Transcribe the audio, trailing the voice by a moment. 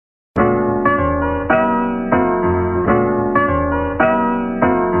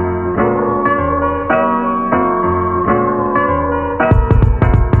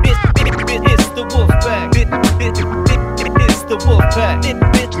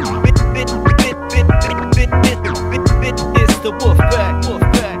the Wolfpack.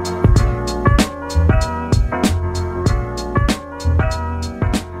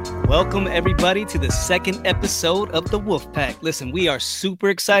 Welcome, everybody, to the second episode of the Wolfpack. Listen, we are super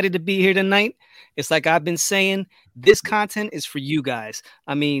excited to be here tonight. It's like I've been saying, this content is for you guys.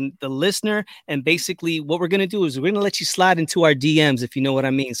 I mean, the listener, and basically what we're going to do is we're going to let you slide into our DMs, if you know what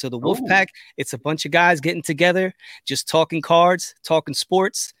I mean. So the Wolfpack, it's a bunch of guys getting together, just talking cards, talking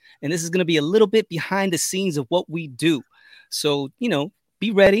sports, and this is going to be a little bit behind the scenes of what we do. So, you know,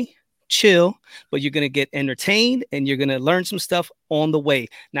 be ready. Chill, but you're going to get entertained and you're going to learn some stuff on the way.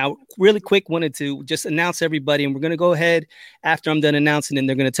 Now, really quick, wanted to just announce everybody, and we're going to go ahead after I'm done announcing, and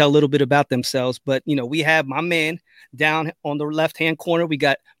they're going to tell a little bit about themselves. But, you know, we have my man down on the left-hand corner. We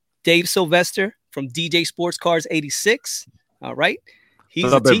got Dave Sylvester from DJ Sports Cards 86. All right.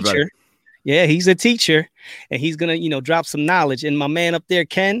 He's a teacher. Everybody? Yeah, he's a teacher, and he's going to, you know, drop some knowledge. And my man up there,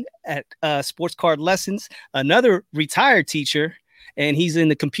 Ken, at Sports Card Lessons, another retired teacher, and he's in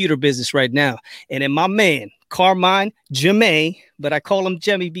the computer business right now. And then my man, Carmine, Jemmy, but I call him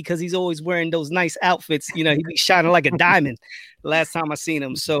Jemmy because he's always wearing those nice outfits. You know, he be shining like a diamond last time I seen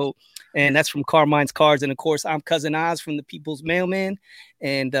him. So, and that's from Carmine's Cards. And of course, I'm Cousin Oz from the People's Mailman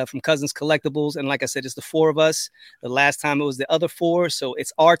and from Cousins Collectibles. And like I said, it's the four of us. The last time it was the other four. So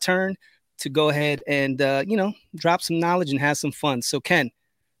it's our turn to go ahead and, you know, drop some knowledge and have some fun. So Ken,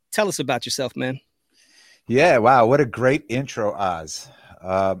 tell us about yourself, man. Yeah, wow, what a great intro, Oz.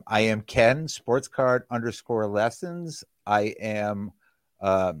 I am Ken, Sports Card _Lessons. I am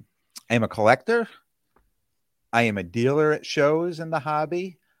a collector. I am a dealer at shows in the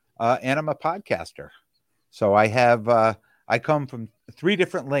hobby, and I'm a podcaster. So I have I come from three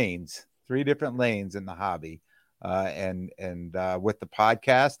different lanes in the hobby, and with the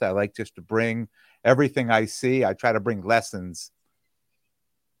podcast, I like just to bring everything I see. I try to bring lessons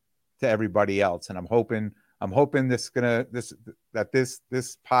to everybody else, and I'm hoping this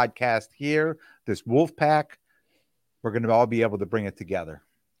podcast here, this Wolfpack, we're gonna all be able to bring it together.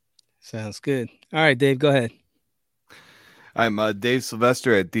 Sounds good. All right, Dave, go ahead. I'm Dave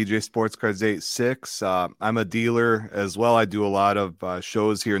Sylvester at DJ Sports Cards 86. I'm a dealer as well. I do a lot of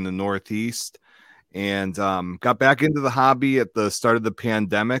shows here in the Northeast, and got back into the hobby at the start of the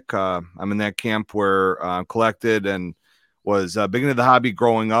pandemic. I'm in that camp where I collected and was big into the hobby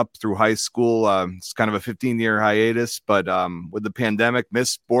growing up through high school. It's kind of a 15-year hiatus, but with the pandemic,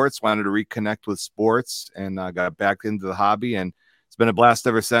 missed sports, wanted to reconnect with sports, and got back into the hobby, and it's been a blast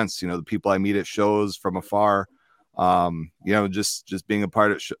ever since. You know, the people I meet at shows from afar, you know, just being a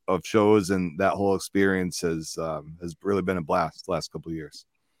part of shows, and that whole experience has really been a blast the last couple of years.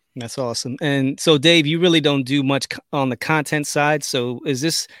 That's awesome. And so, Dave, you really don't do much on the content side. So has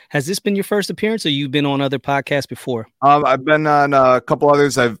this been your first appearance, or you've been on other podcasts before? I've been on a couple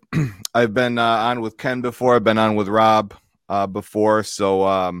others. I've been on with Ken before. I've been on with Rob before.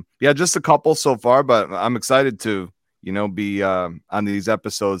 So, yeah, just a couple so far, but I'm excited to, you know, be on these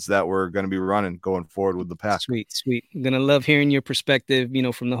episodes that we're going to be running going forward with the pack. Sweet. I'm going to love hearing your perspective, you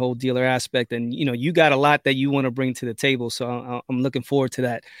know, from the whole dealer aspect. And, you know, you got a lot that you want to bring to the table. So I'm looking forward to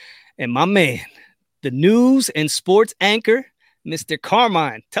that. And my man, the news and sports anchor, Mr.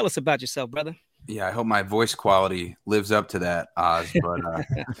 Carmine, tell us about yourself, brother. Yeah, I hope my voice quality lives up to that, Oz. But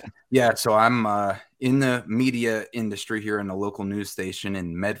yeah, so I'm in the media industry here in the local news station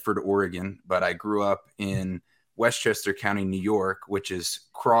in Medford, Oregon. But I grew up in Westchester County, New York, which is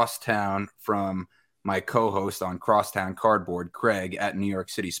crosstown from my co-host on Crosstown Cardboard, Craig, at New York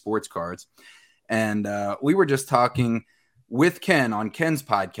City Sports Cards. And we were just talking with Ken on Ken's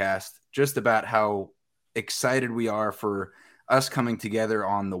podcast just about how excited we are for us coming together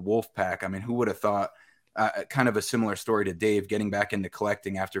on the Wolfpack. I mean, who would have thought kind of a similar story to Dave, getting back into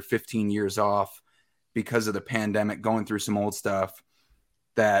collecting after 15 years off because of the pandemic, going through some old stuff,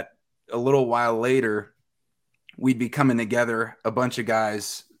 that a little while later we'd be coming together, a bunch of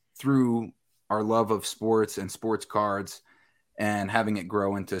guys, through our love of sports and sports cards, and having it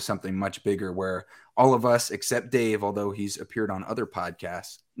grow into something much bigger, where all of us, except Dave, although he's appeared on other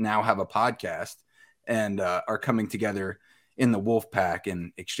podcasts, now have a podcast and are coming together in the Wolfpack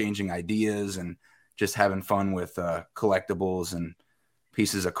and exchanging ideas and just having fun with collectibles and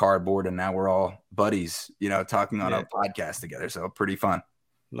pieces of cardboard. And now we're all buddies, you know, talking on a podcast together. So pretty fun.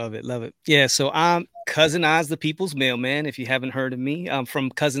 Love it. Yeah, so I'm Cousin Oz, the People's Mailman, if you haven't heard of me. I'm from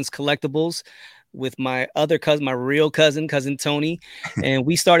Cousins Collectibles with my other cousin, my real cousin Tony. And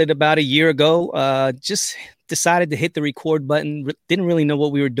we started about a year ago, just decided to hit the record button. Didn't really know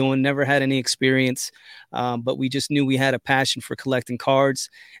what we were doing, never had any experience, but we just knew we had a passion for collecting cards.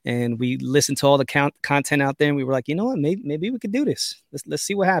 And we listened to all the content out there, and we were like, you know what, maybe we could do this. Let's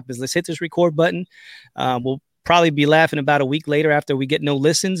see what happens. Let's hit this record button. We'll probably be laughing about a week later after we get no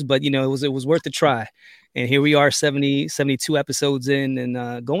listens, but it was worth a try. And here we are 72 episodes in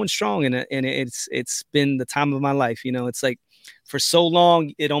and going strong. And it's been the time of my life. It's like for so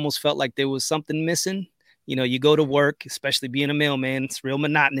long, it almost felt like there was something missing. You go to work, especially being a mailman, it's real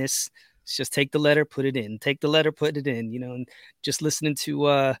monotonous. It's just take the letter, put it in, take the letter, put it in, and just listening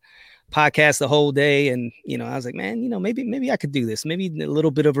to podcasts the whole day. And, I was like, man, maybe I could do this. Maybe a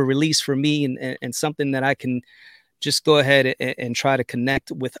little bit of a release for me and something that I can just go ahead and try to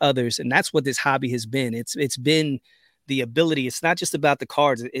connect with others. And that's what this hobby has been. It's been the ability. It's not just about the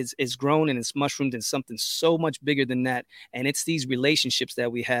cards. It's grown and it's mushroomed into something so much bigger than that. And it's these relationships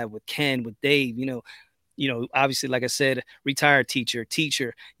that we have with Ken, with Dave, obviously, like I said, retired teacher,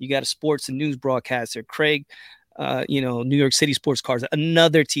 you got a sports and news broadcaster, Craig, New York City sports cards,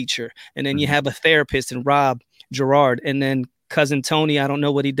 another teacher. And then you have a therapist and Rob Gerard, and then cousin Tony. I don't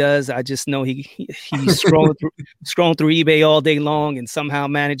know what he does. I just know he's scrolling through eBay all day long and somehow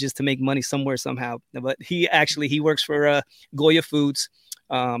manages to make money somewhere somehow. But he works for Goya Foods.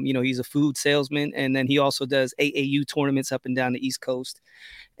 He's a food salesman, and then he also does AAU tournaments up and down the East Coast.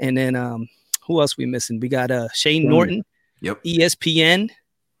 And then who else we missing? We got Shane Norton, ESPN,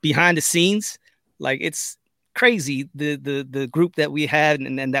 behind the scenes. Like, it's crazy the group that we had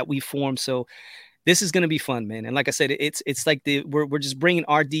and that we formed. So this is going to be fun, man. And like I said, it's like we're just bringing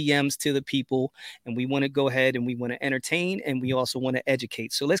our DMs to the people, and we want to go ahead and we want to entertain, and we also want to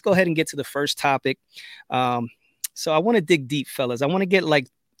educate. So let's go ahead and get to the first topic. So I want to dig deep, fellas. I want to get like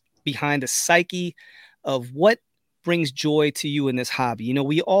behind the psyche of what brings joy to you in this hobby.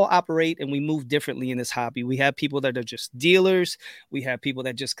 We all operate and we move differently in this hobby. We have people that are just dealers. We have people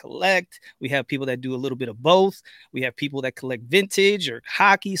that just collect. We have people that do a little bit of both. We have people that collect vintage or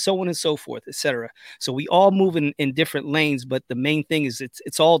hockey, so on and so forth, etc. So we all move in different lanes, but the main thing is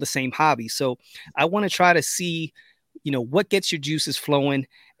it's all the same hobby. So I want to try to see, what gets your juices flowing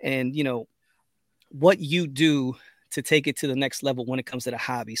and, what you do to take it to the next level when it comes to the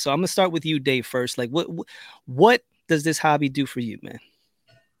hobby. So I'm going to start with you, Dave, first. Like, what does this hobby do for you, man?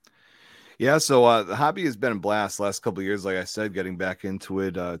 Yeah, so the hobby has been a blast the last couple of years. Like I said, getting back into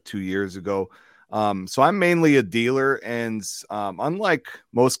it 2 years ago. So I'm mainly a dealer, and unlike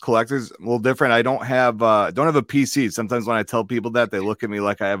most collectors, a little different. I don't have a PC. Sometimes when I tell people that, they look at me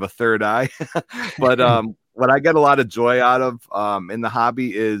like I have a third eye. But what I get a lot of joy out of in the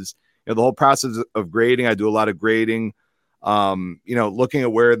hobby is the whole process of grading. I do a lot of grading. Looking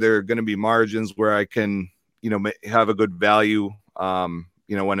at where there are going to be margins where I can have a good value, when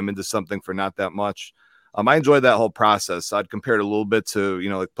I'm into something for not that much. I enjoy that whole process. I'd compare it a little bit to,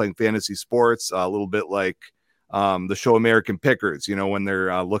 like playing fantasy sports, a little bit like the show American Pickers, when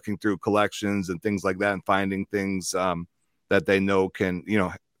they're looking through collections and things like that and finding things that they know can,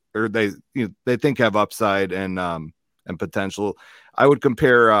 or they think have upside and potential. I would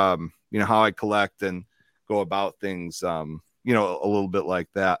compare, how I collect and go about things, a little bit like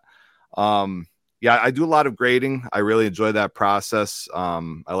that. Yeah, I do a lot of grading. I really enjoy that process.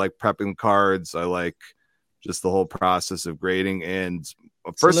 I like prepping cards. I like just the whole process of grading. And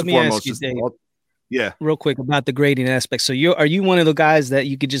first and foremost, Dave, real quick about the grading aspect. So are you one of the guys that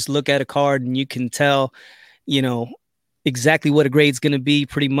you could just look at a card and you can tell, exactly what a grade's going to be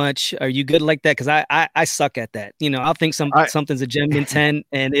pretty much? Are you good like that? Because I suck at that. I'll think something's a gem in 10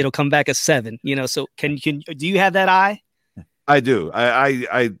 and it'll come back a 7, so do you have that eye? I do.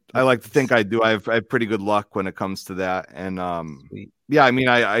 I like to think I do. I have pretty good luck when it comes to that. And yeah, I mean,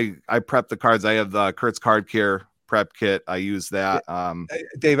 I prep the cards. I have the Kurt's Card Care prep kit. I use that.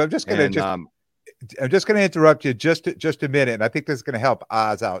 Dave, I'm just going to interrupt you just a minute. And I think this is going to help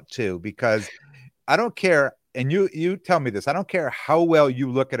Oz out too, because I don't care. And you tell me this, I don't care how well you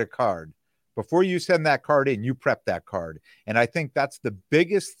look at a card. Before you send that card in, you prep that card. And I think that's the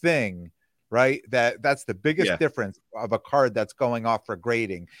biggest thing, right? That's the biggest difference of a card that's going off for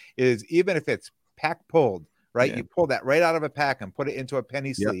grading is even if it's pack pulled, right? Yeah. You pull that right out of a pack and put it into a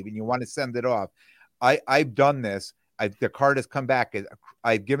penny sleeve and you want to send it off. I've done this. The card has come back.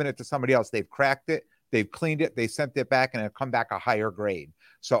 I've given it to somebody else. They've cracked it. They've cleaned it. They sent it back and it'll come back a higher grade.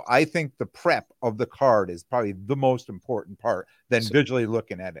 So I think the prep of the card is probably the most important part than visually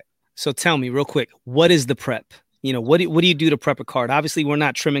looking at it. So tell me real quick, what is the prep? What do you do to prep a card? Obviously, we're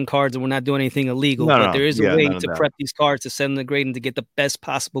not trimming cards and we're not doing anything illegal, but there is a way to prep these cards to send them the grade and to get the best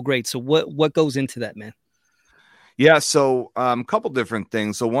possible grade. So what goes into that, man? Yeah, so a couple different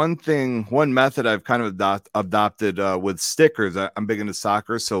things. So one method I've kind of adopted with stickers. I'm big into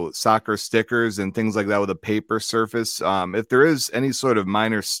soccer, so soccer stickers and things like that with a paper surface. If there is any sort of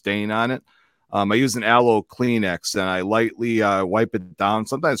minor stain on it, I use an aloe Kleenex and I lightly wipe it down,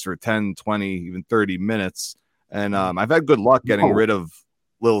 sometimes for 10, 20, even 30 minutes. And I've had good luck getting rid of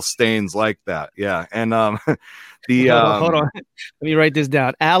little stains like that. Yeah. And the hold on. Let me write this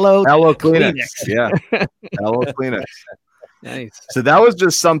down. Aloe Kleenex. Yeah. Aloe Kleenex. Nice. So that was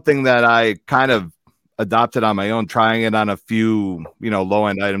just something that I kind of adopted on my own, trying it on a few, low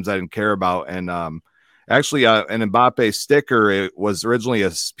end items I didn't care about. And actually, an Mbappe sticker, it was originally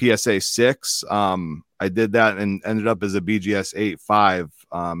a PSA 6. I did that and ended up as a BGS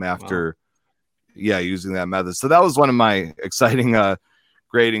 8.5 after, using that method. So that was one of my exciting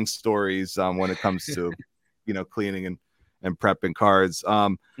grading stories when it comes to, cleaning and prepping cards.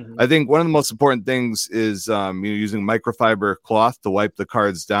 I think one of the most important things is using microfiber cloth to wipe the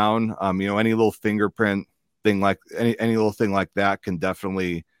cards down. Any little fingerprint thing like any little thing like that can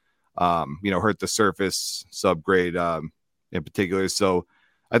definitely hurt the surface subgrade in particular. So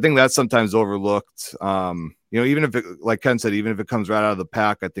I think that's sometimes overlooked. Even if it, like Ken said, even if it comes right out of the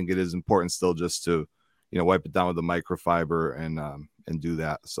pack, I think it is important still just to wipe it down with the microfiber and do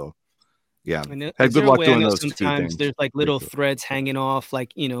that. So yeah, had good luck doing those two things. There's like little threads hanging off,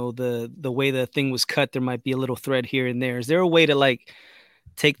 like the way the thing was cut, there might be a little thread here and there. Is there a way to like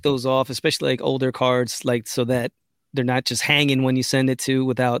take those off, especially like older cards, like so that they're not just hanging when you send it to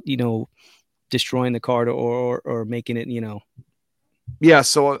without destroying the card or making it Yeah,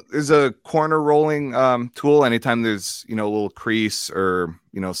 so there's a corner rolling tool. Anytime there's a little crease or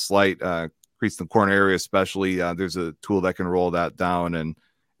slight crease in the corner area, especially there's a tool that can roll that down and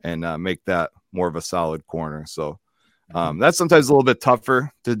make that more of a solid corner. So that's sometimes a little bit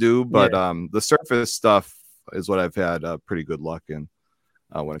tougher to do, but the surface stuff is what I've had pretty good luck in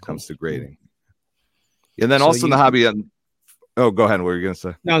when it comes to grading. And then also in the hobby. Oh, go ahead. What were you going to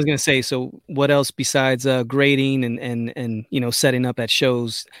say? I was going to say, so what else besides grading and setting up at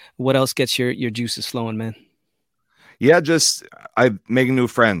shows, what else gets your juices flowing, man? Yeah, just I'm making new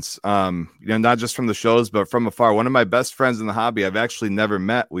friends, not just from the shows, but from afar. One of my best friends in the hobby, I've actually never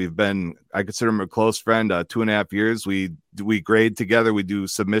met. I consider him a close friend, 2.5 years. We grade together. We do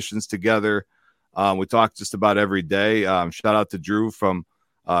submissions together. We talk just about every day. Shout out to Drew from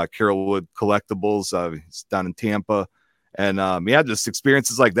Carrollwood Collectibles. He's down in Tampa. And just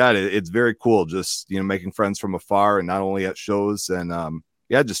experiences like that. It's very cool. Just, making friends from afar and not only at shows and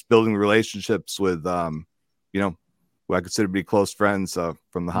just building relationships with, who I consider to be close friends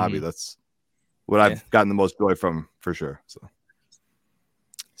from the hobby. That's what I've gotten the most joy from, for sure.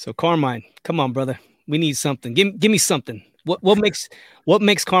 So Carmine, come on, brother. We need something. Give me something. What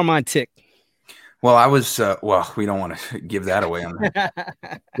makes Carmine tick? Well, I was we don't want to give that away on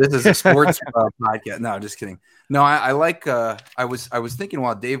that. This is a sports podcast. No, just kidding. No, I like I was thinking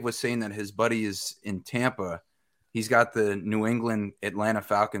while Dave was saying that his buddy is in Tampa, he's got the New England Atlanta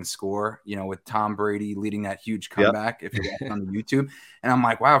Falcons score, with Tom Brady leading that huge comeback if you're watching on the YouTube. And I'm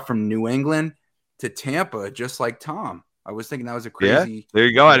like, wow, from New England to Tampa, just like Tom. I was thinking that was a crazy. Yeah, there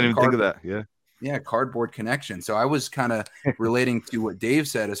you go. I didn't even think of that. Yeah. Yeah, cardboard connection. So I was kind of relating to what Dave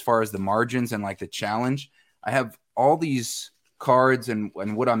said as far as the margins and like the challenge. I have all these cards and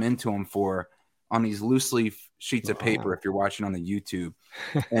what I'm into them for on these loose leaf sheets of paper if you're watching on the YouTube.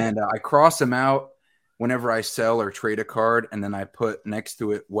 And I cross them out whenever I sell or trade a card, and then I put next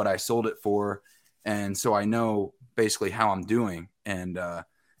to it what I sold it for. And so I know basically how I'm doing and,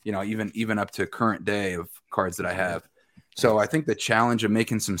 even up to current day of cards that I have. So I think the challenge of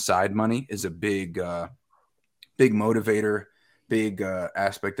making some side money is a big motivator, big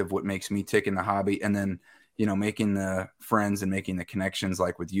aspect of what makes me tick in the hobby. And then, making the friends and making the connections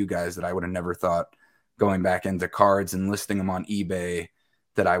like with you guys that I would have never thought going back into cards and listing them on eBay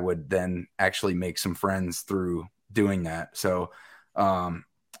that I would then actually make some friends through doing that. So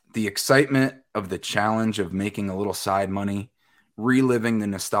the excitement of the challenge of making a little side money, reliving the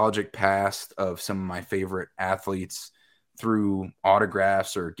nostalgic past of some of my favorite athletes through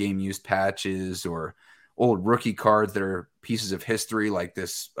autographs or game used patches or old rookie cards that are pieces of history, like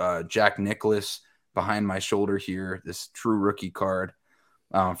this Jack Nicklaus behind my shoulder here, this true rookie card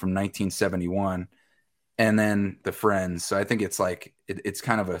from 1971, and then the friends. So I think it's like it's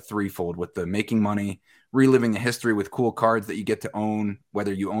kind of a threefold with the making money, reliving the history with cool cards that you get to own,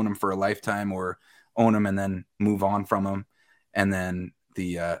 whether you own them for a lifetime or own them and then move on from them, and then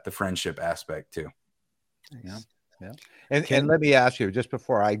the friendship aspect too. Nice. Yeah. And let me ask you just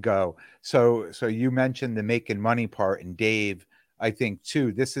before I go. So you mentioned the making money part, and Dave, I think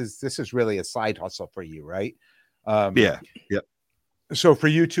too, this is really a side hustle for you, right? Yeah. So for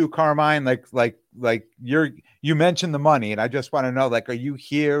you too, Carmine, like you mentioned the money, and I just want to know, like, are you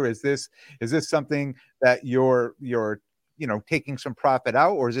here? Is this something that you're taking some profit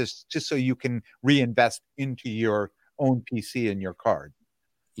out, or is this just so you can reinvest into your own PC and your card?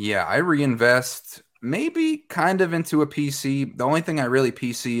 Yeah, I reinvest maybe kind of into a PC. The only thing I really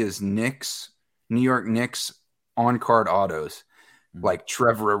PC is New York Knicks on-card autos, like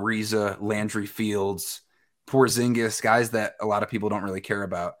Trevor Ariza, Landry Fields, Porzingis, guys that a lot of people don't really care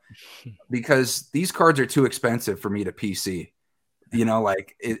about, because these cards are too expensive for me to PC.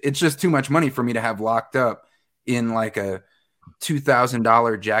 Like it's just too much money for me to have locked up in like a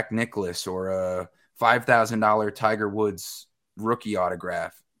 $2,000 Jack Nicklaus or a $5,000 Tiger Woods rookie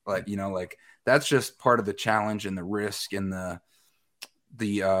autograph. Like, like that's just part of the challenge and the risk and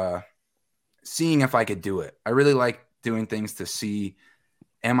the seeing if I could do it. I really like doing things to see,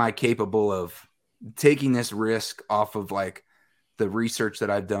 am I capable of taking this risk off of like the research that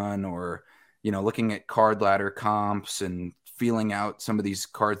I've done, or, looking at card ladder comps and feeling out some of these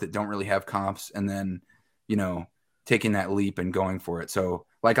cards that don't really have comps, and then, taking that leap and going for it. So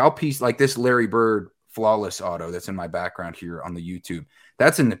like I'll piece like this Larry Bird flawless auto that's in my background here on the YouTube.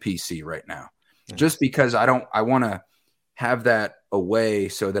 That's in the PC right now, just because I want to have that away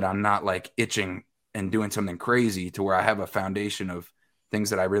so that I'm not like itching and doing something crazy, to where I have a foundation of things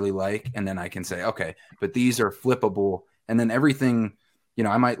that I really like. And then I can say, okay, but these are flippable. And then everything,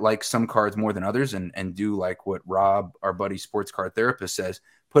 I might like some cards more than others, and do like what Rob, our buddy sports card therapist, says,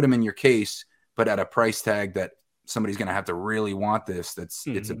 put them in your case, but at a price tag that somebody's going to have to really want this.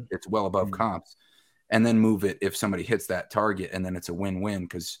 It's well above comps, and then move it if somebody hits that target, and then it's a win-win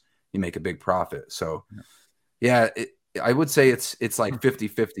because you make a big profit. So yeah, I would say it's like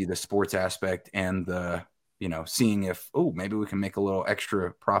 50-50, the sports aspect and the, seeing if, maybe we can make a little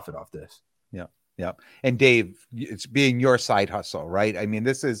extra profit off this. Yeah. Yeah. And Dave, it's being your side hustle, right? I mean,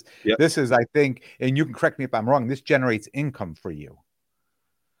 this is, I think, and you can correct me if I'm wrong, this generates income for you.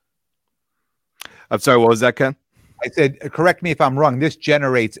 I'm sorry, what was that, Ken? I said, correct me if I'm wrong, this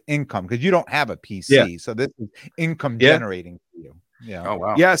generates income because you don't have a PC. Yeah. So this is income generating for you. Yeah. Oh,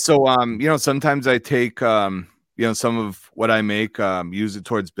 wow. Yeah. So, sometimes I take, some of what I make, use it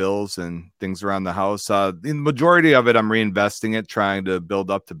towards bills and things around the house. The majority of it, I'm reinvesting it, trying to build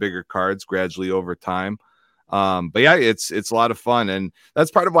up to bigger cards gradually over time. But yeah, it's a lot of fun. And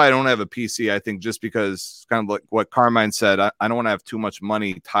that's part of why I don't have a PC. I think just because, kind of like what Carmine said, I don't want to have too much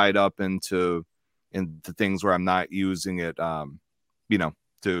money tied up into things where I'm not using it,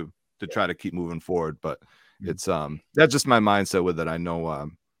 to try to keep moving forward. But it's, that's just my mindset with it. I know,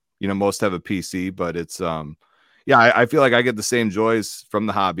 most have a PC, but it's, I feel like I get the same joys from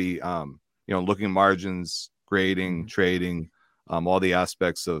the hobby, looking at margins, grading, trading, all the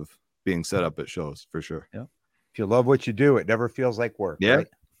aspects of being set up at shows, for sure. Yeah. If you love what you do, it never feels like work. Yeah. Right?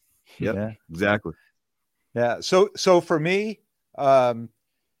 Yep. Yeah, exactly. Yeah. So for me,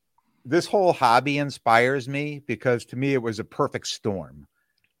 this whole hobby inspires me because to me, it was a perfect storm,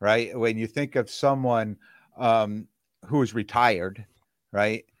 right? When you think of someone who is retired,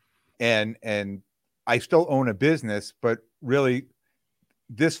 right? And I still own a business, but really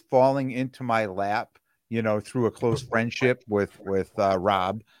this falling into my lap, through a close friendship with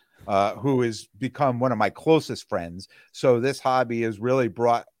Rob, who has become one of my closest friends. So this hobby has really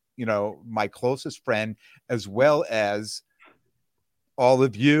brought, my closest friend, as well as all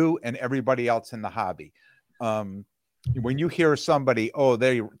of you and everybody else in the hobby. When you hear somebody,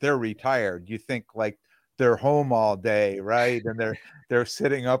 they're retired, you think like they're home all day, right? And they're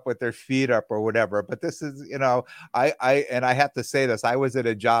sitting up with their feet up or whatever. But this is, I have to say this, I was at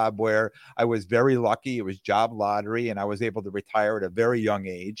a job where I was very lucky. It was job lottery, and I was able to retire at a very young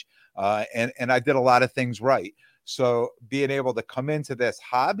age. And I did a lot of things right. So being able to come into this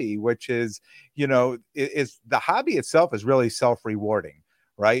hobby, which is, is the hobby itself is really self-rewarding,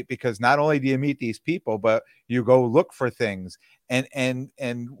 right? Because not only do you meet these people, but you go look for things. And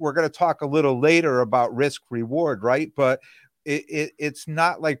we're going to talk a little later about risk reward, right? But it's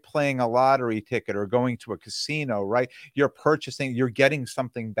not like playing a lottery ticket or going to a casino, right? You're getting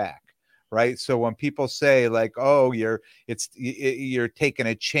something back. Right. So when people say like, you're taking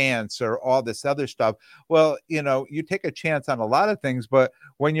a chance or all this other stuff, well, you take a chance on a lot of things, but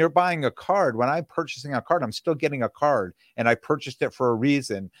when you're buying a card, when I'm purchasing a card, I'm still getting a card, and I purchased it for a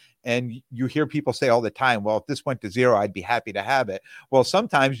reason. And you hear people say all the time, well, if this went to zero, I'd be happy to have it. Well,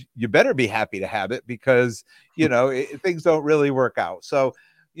 sometimes you better be happy to have it because, things don't really work out. So,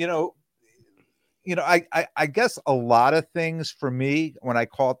 I guess a lot of things for me, when I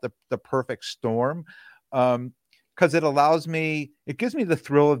call it the perfect storm, because it gives me the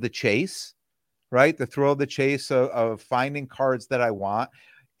thrill of the chase, right? The thrill of the chase of finding cards that I want.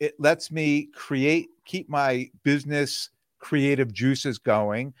 It lets me keep my business creative juices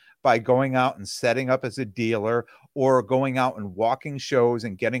going by going out and setting up as a dealer, or going out and walking shows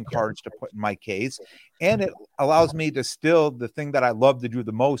and getting cards to put in my case. And it allows me to still, the thing that I love to do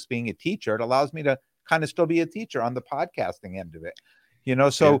the most, being a teacher, it allows me to kind of still be a teacher on the podcasting end of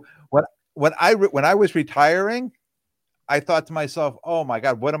it. So when I was retiring, I thought to myself, oh my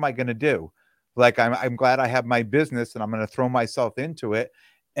God, what am I going to do? Like, I'm glad I have my business and I'm going to throw myself into it.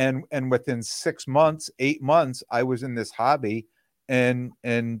 And within 6 months, 8 months, I was in this hobby. And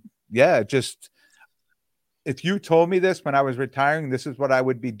yeah, just, if you told me this when I was retiring, this is what I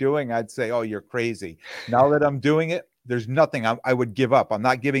would be doing, I'd say, oh, you're crazy. Now that I'm doing it, there's nothing I would give up.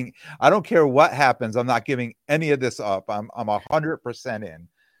 I don't care what happens. I'm not giving any of this up. I'm 100% in.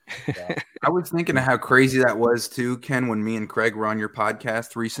 So. I was thinking of how crazy that was too, Ken, when me and Craig were on your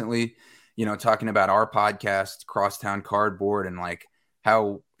podcast recently, talking about our podcast, Crosstown Cardboard, and like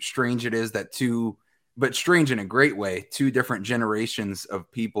how strange it is that but strange in a great way, 2 different generations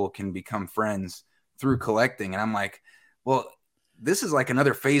of people can become friends through collecting. And I'm like, well, this is like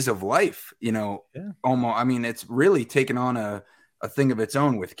another phase of life, almost. I mean, it's really taken on a thing of its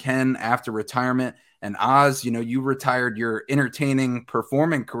own with Ken after retirement. And Oz, you retired your entertaining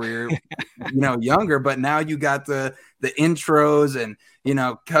performing career, younger, but now you got the intros and,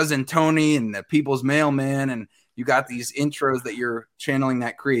 Cousin Tony and the People's Mailman. And you got these intros that you're channeling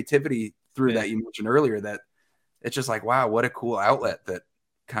that creativity through that you mentioned earlier, that it's just like, wow, what a cool outlet that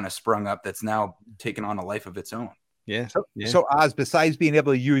kind of sprung up that's now taken on a life of its own. Yeah. So Oz, besides being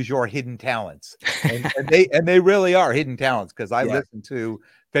able to use your hidden talents, and they really are hidden talents, because I listen to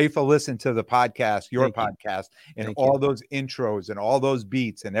the podcast, your podcast, and all those intros and all those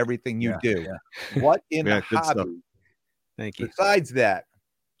beats and everything you do. Yeah. What in the hobby, thank you, besides that,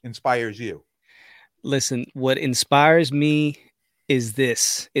 inspires you? Listen, what inspires me is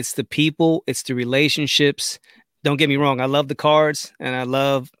this. It's the people, it's the relationships. Don't get me wrong. I love the cards and I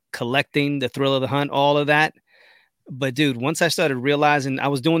love collecting, the thrill of the hunt, all of that. But dude, once I started realizing I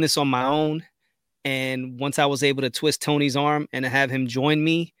was doing this on my own, and once I was able to twist Tony's arm and have him join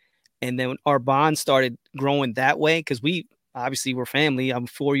me, and then our bond started growing that way, because we obviously were family. I'm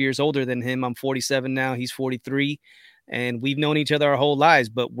 4 years older than him. I'm 47 now. He's 43. And we've known each other our whole lives.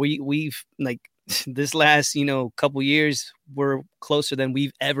 But we've like this last, couple years, we're closer than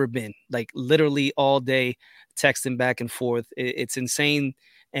we've ever been. Like literally all day texting back and forth. It's insane.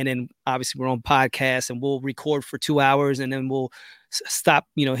 And then obviously we're on podcasts and we'll record for 2 hours and then we'll stop,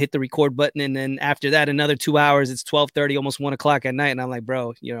 hit the record button. And then after that, another 2 hours, it's 12:30, almost 1 o'clock at night. And I'm like,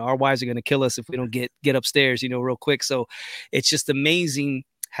 bro, our wives are going to kill us if we don't get upstairs, real quick. So it's just amazing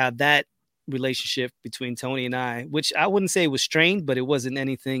how that relationship between Tony and I, which I wouldn't say was strained, but it wasn't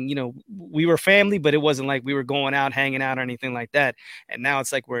anything, we were family, but it wasn't like we were going out, hanging out or anything like that. And now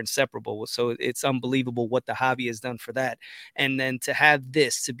it's like we're inseparable. So it's unbelievable what the hobby has done for that. And then to have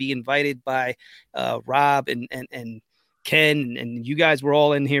this, to be invited by Rob and Ken, and you guys were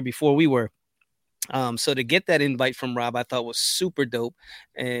all in here before we were. So to get that invite from Rob, I thought was super dope.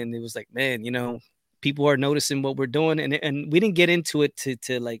 And it was like, man, people are noticing what we're doing. And we didn't get into it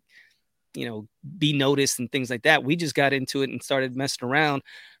to like, be noticed and things like that. We just got into it and started messing around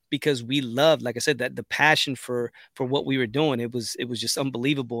because we loved, like I said, that the passion for what we were doing. It was just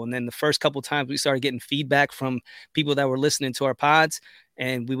unbelievable. And then the first couple of times we started getting feedback from people that were listening to our pods,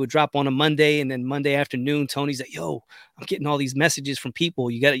 and we would drop on a Monday, and then Monday afternoon, Tony's like, yo, I'm getting all these messages from people.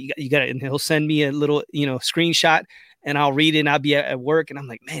 You got it. And he'll send me a little, screenshot, and I'll read it and I'll be at work. And I'm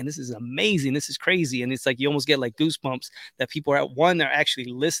like, man, this is amazing. This is crazy. And it's like, you almost get like goosebumps that people are actually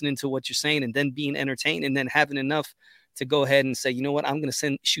listening to what you're saying and then being entertained and then having enough to go ahead and say, you know what, I'm going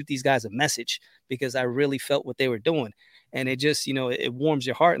to shoot these guys a message because I really felt what they were doing. And it just, it warms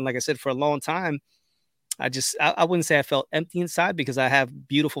your heart. And like I said, for a long time, I wouldn't say I felt empty inside, because I have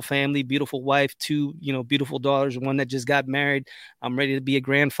beautiful family, beautiful wife, 2, beautiful daughters, one that just got married. I'm ready to be a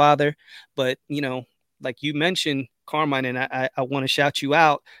grandfather. But, like you mentioned, Carmine, and I want to shout you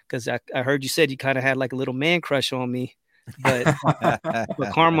out because I heard you said you kind of had like a little man crush on me. But,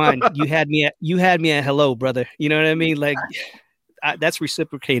 but Carmine, you had me at hello, brother. You know what I mean? Like that's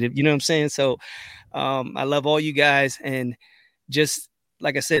reciprocated. You know what I'm saying? So I love all you guys. And just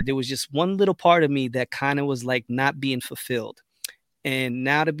like I said, there was just one little part of me that kind of was like not being fulfilled. And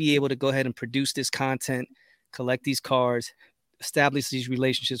now to be able to go ahead and produce this content, collect these cards, establish these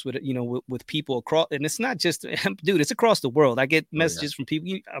relationships with, with people across, and it's not just, dude, it's across the world. I get messages from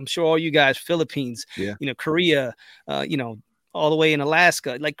people. I'm sure all you guys, Philippines, Korea, all the way in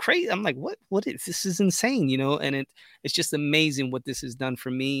Alaska, like crazy. I'm like, what is this? Is insane, and it's just amazing what this has done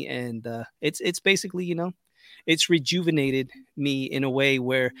for me. And it's basically, it's rejuvenated me in a way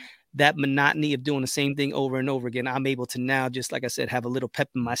where that monotony of doing the same thing over and over again, I'm able to now, just like I said, have a little pep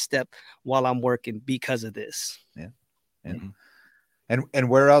in my step while I'm working because of this. Yeah. Mm-hmm. And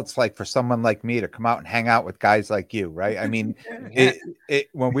where else, like for someone like me to come out and hang out with guys like you, right? I mean,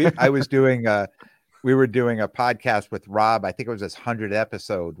 when I was doing we were doing a podcast with Rob. I think it was his 100th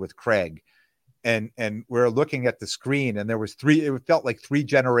episode with Craig. And we're looking at the screen, and there was it felt like 3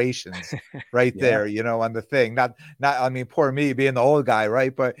 generations right there, on the thing. Not, I mean, poor me being the old guy,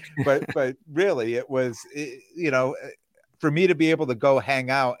 right? But really it was, for me to be able to go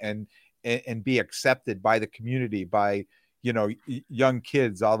hang out and be accepted by the community, by, young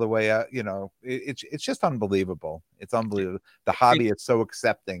kids all the way up, it's just unbelievable. It's unbelievable. The hobby is so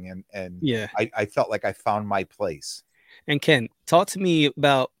accepting, and I felt like I found my place. And Ken, talk to me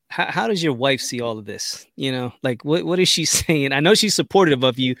about how does your wife see all of this? Like what is she saying? I know she's supportive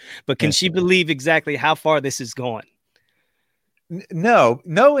of you, but can she believe exactly how far this is going? No,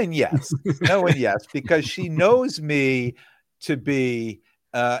 and yes. No and yes, because she knows me to be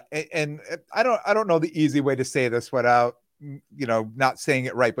and I don't know the easy way to say this without not saying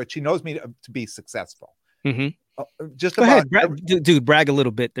it right, but she knows me to be successful. Mm-hmm. Just Go about ahead, dude, brag a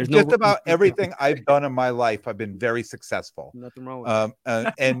little bit. There's just about everything I've done in my life, I've been very successful. Nothing wrong with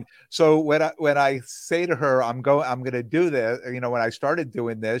that. And so when I say to her, I'm going to do this, when I started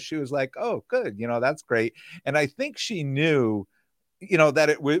doing this, she was like, "Oh, good, that's great." And I think she knew, that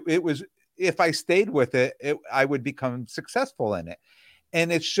it was, if I stayed with it, I would become successful in it.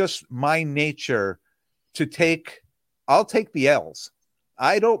 And it's just my nature I'll take the L's.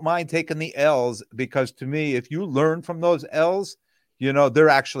 I don't mind taking the L's, because to me, if you learn from those L's, they're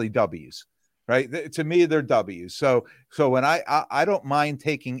actually W's, right? To me, they're W's. So when I don't mind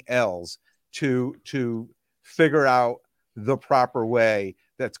taking L's to figure out the proper way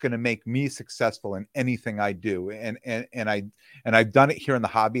that's going to make me successful in anything I do. And I've done it here in the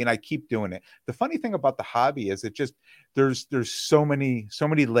hobby, and I keep doing it. The funny thing about the hobby is there's so many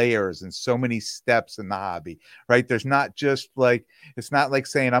layers and so many steps in the hobby, right? There's not just like, it's not like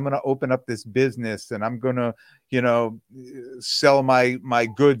saying I'm going to open up this business and I'm going to, sell my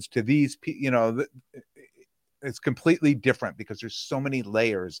goods to these people, it's completely different, because there's so many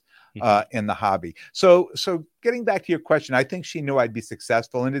layers in the hobby. So getting back to your question, I think she knew I'd be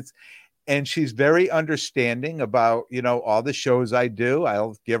successful, and she's very understanding about, all the shows I do.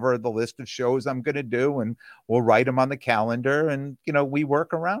 I'll give her the list of shows I'm going to do, and we'll write them on the calendar, and, we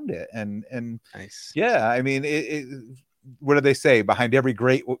work around it. And nice. Yeah, I mean, what do they say? Behind every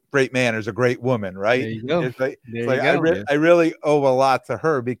great man is a great woman, right? There you go. I really owe a lot to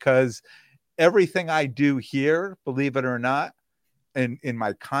her, because everything I do here, believe it or not, in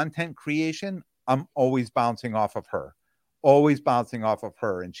my content creation, I'm always bouncing off of her.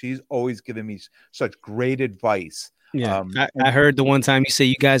 And she's always given me such great advice. Yeah. I heard the one time you say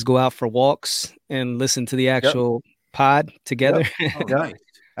you guys go out for walks and listen to the actual pod together. Yep. Oh, nice.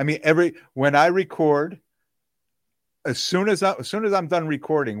 I mean, when I record, as soon as I'm done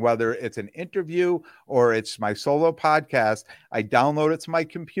recording, whether it's an interview or it's my solo podcast, I download it to my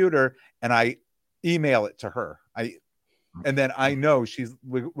computer and I email it to her. And then I know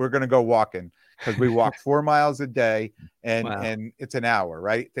we're going to go walking, because we walk 4 miles a day, and it's an hour,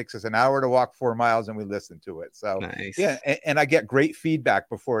 right? It takes us an hour to walk 4 miles, and we listen to it. So nice. Yeah. And I get great feedback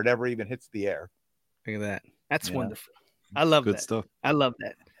before it ever even hits the air. Look at that. That's wonderful. I love Good that stuff. I love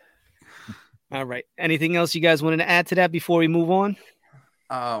that. All right. Anything else you guys wanted to add to that before we move on?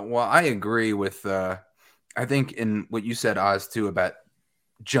 Well, I agree with, I think in what you said, Oz, too, about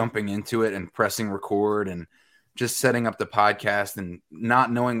jumping into it and pressing record and just setting up the podcast and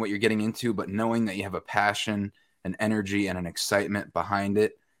not knowing what you're getting into, but knowing that you have a passion, an energy, and an excitement behind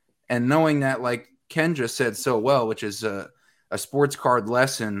it. And knowing that, like Ken just said so well, which is a sports card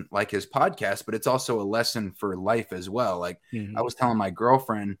lesson like his podcast, but it's also a lesson for life as well. Like I was telling my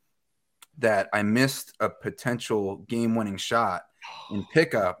girlfriend that I missed a potential game-winning shot in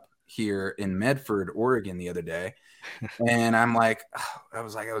pickup here in Medford, Oregon the other day. And I'm like, I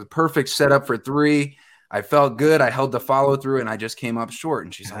was perfect setup for 3. I felt good. I held the follow through, and I just came up short.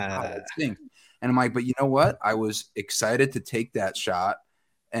 And she's like, "Oh, that stinks." And I'm like, but you know what? I was excited to take that shot.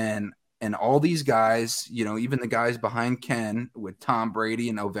 And all these guys, even the guys behind Ken with Tom Brady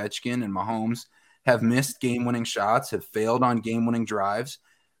and Ovechkin and Mahomes have missed game-winning shots, have failed on game-winning drives,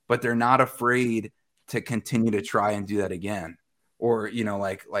 but they're not afraid to continue to try and do that again. Or,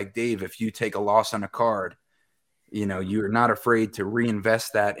 like Dave, if you take a loss on a card, you're not afraid to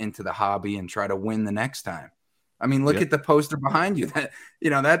reinvest that into the hobby and try to win the next time. I mean, look at the poster behind you.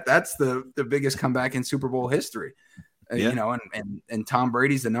 That's the biggest comeback in Super Bowl history. And Tom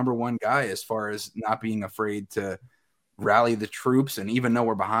Brady's the number 1 guy as far as not being afraid to rally the troops. And even though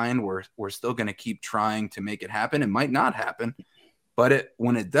we're behind, we're still going to keep trying to make it happen. It might not happen, but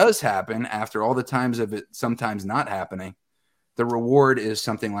when it does happen, after all the times of it sometimes not happening, the reward is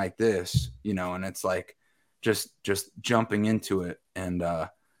something like this, and it's like just jumping into it and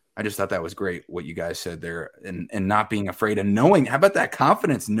I just thought that was great what you guys said there, and not being afraid of knowing. How about that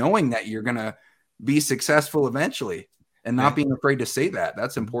confidence, knowing that you're gonna be successful eventually, and not being afraid to say that.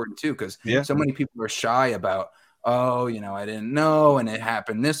 That's important too, because so many people are shy about, oh, I didn't know, and it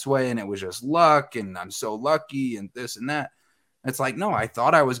happened this way, and it was just luck, and I'm so lucky, and this and that. It's like, no, I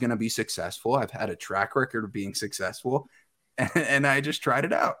thought I was going to be successful. I've had a track record of being successful, and I just tried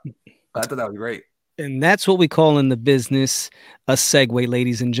it out. I thought that was great. And that's what we call in the business a segue,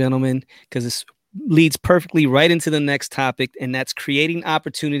 ladies and gentlemen, because this leads perfectly right into the next topic, and that's creating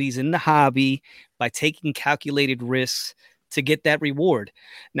opportunities in the hobby by taking calculated risks to get that reward.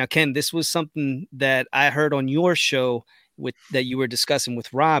 Now, Ken, this was something that I heard on your show that you were discussing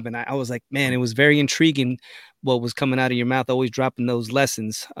with Rob, and I was like, man, it was very intriguing what was coming out of your mouth, always dropping those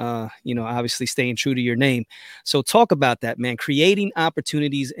lessons, obviously staying true to your name. So talk about that, man, creating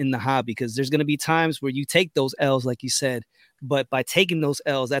opportunities in the hobby, because there's going to be times where you take those L's, like you said, but by taking those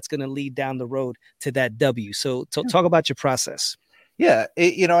L's, that's going to lead down the road to that W. So talk about your process. Yeah.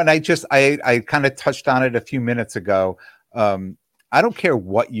 And I kind of touched on it a few minutes ago. I don't care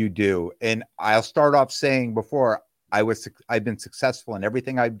what you do. And I'll start off saying before, I've been successful in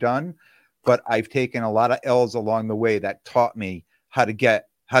everything I've done, but I've taken a lot of L's along the way that taught me how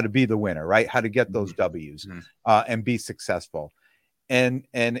to be the winner, right? How to get those W's and be successful. And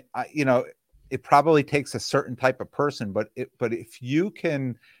it probably takes a certain type of person, but if you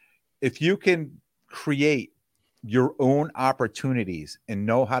can create your own opportunities and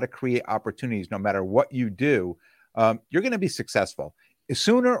know how to create opportunities, no matter what you do, you're going to be successful.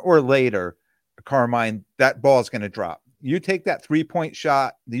 Sooner or later, Carmine, that ball is going to drop. You take that 3-point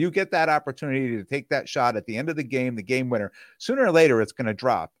shot, you get that opportunity to take that shot at the end of the game winner. Sooner or later, it's going to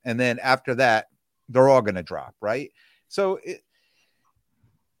drop. And then after that, they're all going to drop, right? So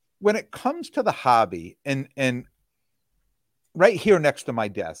when it comes to the hobby, and right here next to my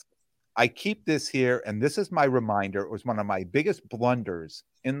desk, I keep this here, and this is my reminder. It was one of my biggest blunders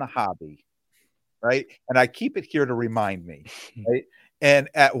in the hobby, right? And I keep it here to remind me, right? And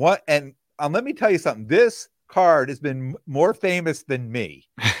let me tell you something. This card has been more famous than me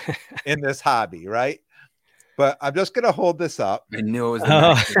in this hobby, right? But I'm just going to hold this up. I knew it was.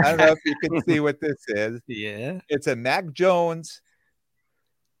 I don't know if you can see what this is. Yeah. It's a Mac Jones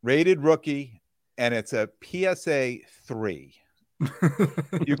rated rookie, and it's a PSA 3.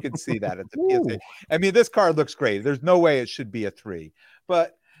 You can see that it's a PSA. I mean, this card looks great. There's no way it should be a 3.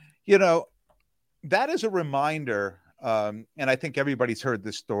 But, that is a reminder. And I think everybody's heard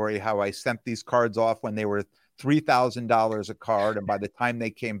this story, how I sent these cards off when they were $3,000 a card. And by the time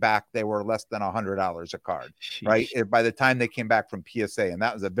they came back, they were less than $100 a card, right? By the time they came back from PSA, and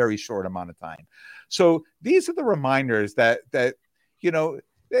that was a very short amount of time. So these are the reminders that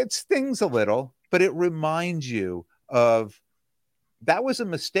it stings a little, but it reminds you of that was a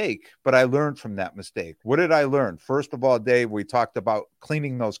mistake, but I learned from that mistake. What did I learn? First of all, Dave, we talked about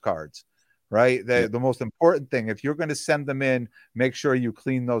cleaning those cards. Right. The most important thing, if you're going to send them in, make sure you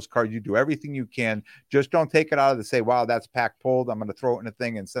clean those cards. You do everything you can. Just don't take it out of the say, wow, that's pack pulled. I'm going to throw it in a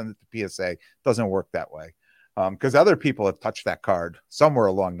thing and send it to PSA. Doesn't work that way. Because other people have touched that card somewhere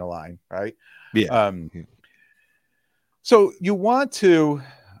along the line. Right. Yeah. So you want to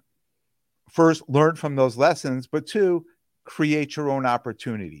first learn from those lessons, but two, create your own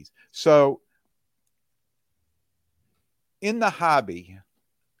opportunities. So in the hobby,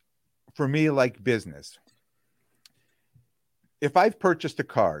 for me, like business, if I've purchased a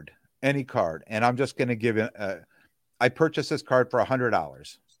card, any card, and I'm just going to give it, I purchased this card for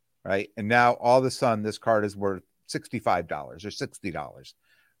 $100, right? And now all of a sudden this card is worth $65 or $60,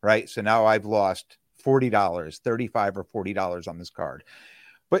 right? So now I've lost $40, $35 or $40 on this card.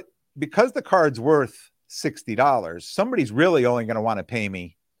 But because the card's worth $60, somebody's really only going to want to pay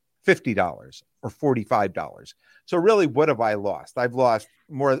me $50 or $45. So really, what have I lost? I've lost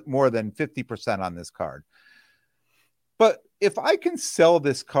more than 50% on this card. But if I can sell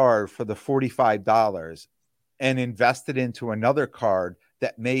this card for the $45 and invest it into another card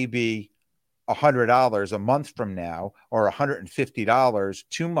that may be $100 a month from now or $150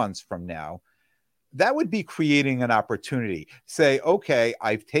 2 months from now, that would be creating an opportunity. Say, okay,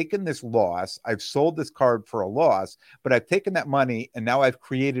 I've taken this loss. I've sold this card for a loss, but I've taken that money and now I've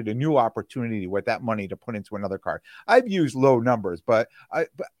created a new opportunity with that money to put into another card. I've used low numbers, but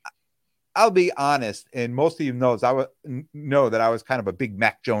I'll be honest. And most of you know that I was kind of a big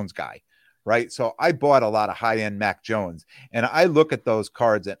Mac Jones guy, right? So I bought a lot of high-end Mac Jones, and I look at those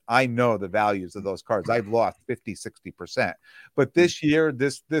cards and I know the values of those cards. I've lost 50, 60%. But this year,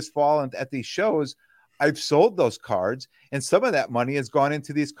 this fall and at these shows, I've sold those cards, and some of that money has gone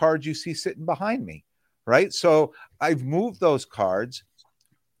into these cards you see sitting behind me, right? So I've moved those cards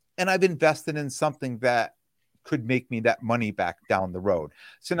and I've invested in something that could make me that money back down the road.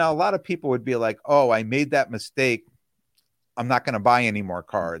 So now a lot of people would be like, oh, I made that mistake, I'm not going to buy any more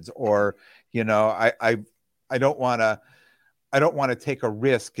cards, or, you know, I don't want to take a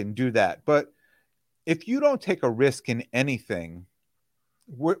risk and do that. But if you don't take a risk in anything,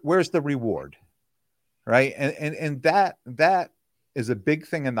 where's the reward? Right. And that is a big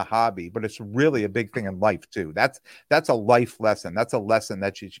thing in the hobby, but it's really a big thing in life too. That's a life lesson. That's a lesson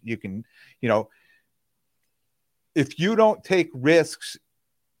that you can, you know, if you don't take risks,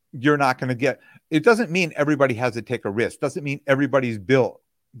 you're not going to get, it doesn't mean everybody has to take a risk. Doesn't mean everybody's built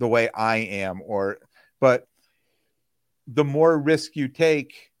the way I am, but the more risk you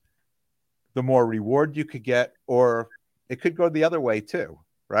take, the more reward you could get, or it could go the other way too,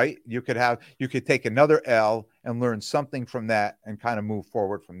 right? You could take another L and learn something from that and kind of move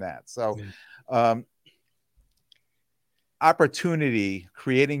forward from that. So, opportunity,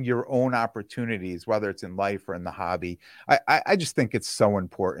 creating your own opportunities, whether it's in life or in the hobby. I just think it's so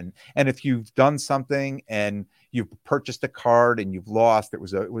important. And if you've done something and you've purchased a card and you've lost, it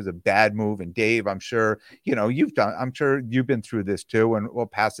was a bad move. And Dave, I'm sure, you know, I'm sure you've been through this too, and we'll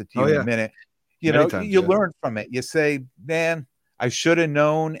pass it to you in a minute. You Many know, times, you learn from it. You say, man, I should have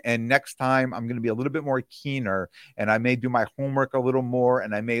known. And next time I'm going to be a little bit more keener, and I may do my homework a little more,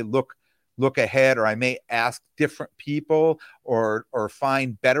 and I may look ahead, or I may ask different people or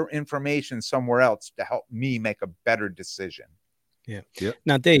find better information somewhere else to help me make a better decision. Yeah. Yep.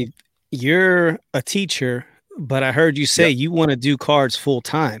 Now, Dave, you're a teacher, but I heard you say you want to do cards full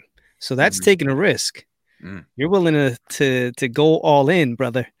time. So that's taking a risk. You're willing to go all in,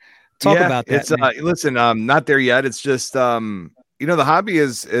 brother. Talk about that. It's listen, not there yet. It's just you know, the hobby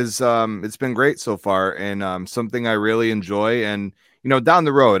is it's been great so far, and something I really enjoy. And you know, down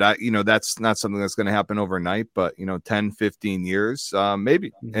the road, you know, that's not something that's going to happen overnight, but, you know, 10, 15 years,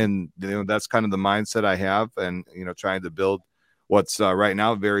 maybe. And, you know, that's kind of the mindset I have, and, you know, trying to build what's right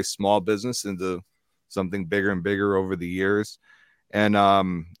now a very small business into something bigger and bigger over the years. And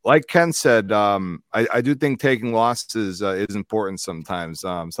like Ken said, I do think taking losses is important sometimes.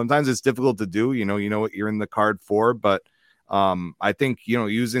 Sometimes it's difficult to do, you know what you're in the card for, but I think, you know,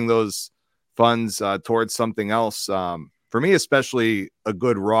 using those funds towards something else, for me, especially a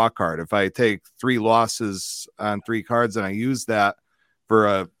good raw card. If I take 3 losses on 3 cards and I use that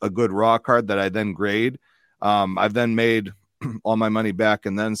for a good raw card that I then grade, I've then made all my money back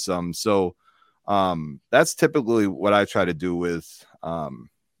and then some. So that's typically what I try to do with,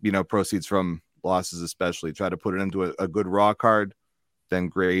 you know, proceeds from losses, especially try to put it into a good raw card, then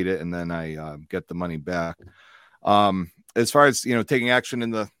grade it, and then I get the money back. As far as, you know, taking action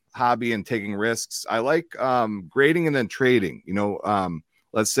in the hobby and taking risks, I like grading and then trading. You know,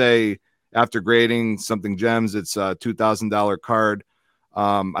 let's say after grading something gems, it's a $2,000 card.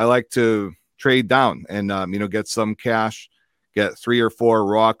 I like to trade down and you know, get some cash, get 3 or 4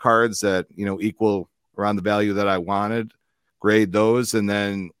 raw cards that, you know, equal around the value that I wanted, grade those, and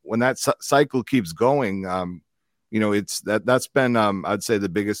then when that cycle keeps going, you know, that's been I'd say the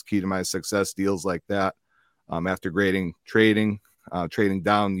biggest key to my success, deals like that. After grading, trading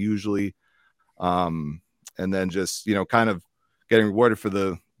down usually, and then just, you know, kind of getting rewarded for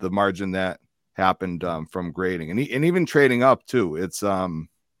the margin that happened from grading, and even trading up too. It's you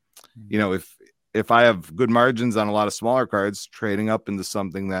know, if I have good margins on a lot of smaller cards, trading up into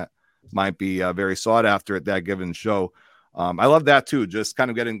something that might be very sought after at that given show, I love that too. Just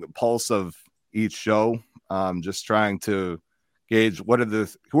kind of getting the pulse of each show, just trying to gauge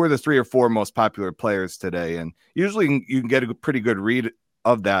who are the 3 or 4 most popular players today, and usually you can get a pretty good read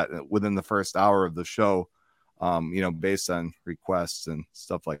of that within the first hour of the show, you know, based on requests and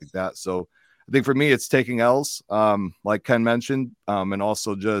stuff like that. So I think for me, it's taking L's, like Ken mentioned, and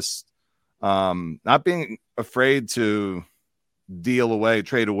also just not being afraid to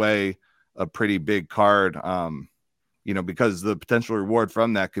trade away a pretty big card, you know, because the potential reward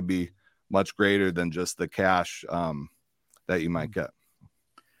from that could be much greater than just the cash that you might get.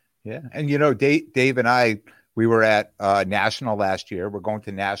 Yeah. And, you know, Dave and I, we were at National last year. We're going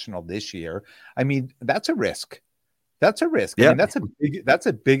to National this year. I mean, that's a risk. That's a risk. Yeah. I mean, that's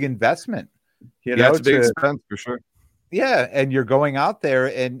a big investment. You know, it's a big expense for sure. Yeah. And you're going out there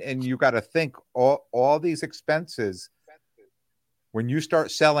and you got to think all these expenses. When you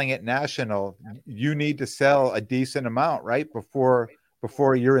start selling at National, you need to sell a decent amount, right? Before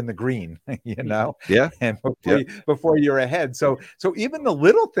you're in the green, you know? Yeah. And before you're ahead. So even the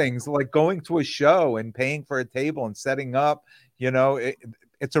little things like going to a show and paying for a table and setting up, you know,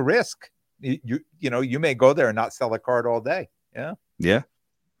 it's a risk. You know, you may go there and not sell a card all day. Yeah. Yeah.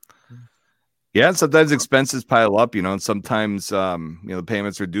 Yeah, sometimes expenses pile up, and sometimes the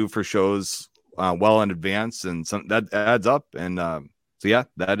payments are due for shows well in advance, and some that adds up. And so yeah,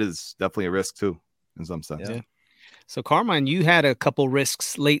 that is definitely a risk too, in some sense. Yeah. So Carmine, you had a couple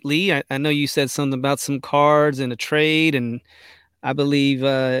risks lately. I know you said something about some cards and a trade, and I believe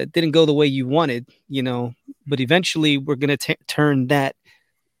it didn't go the way you wanted, but eventually we're going to turn that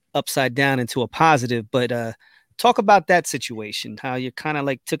upside down into a positive. But talk about that situation, how you kind of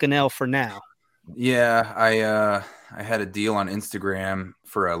like took an L for now. Yeah, I had a deal on Instagram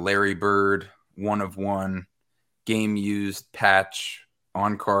for a Larry Bird 1-of-1 game used patch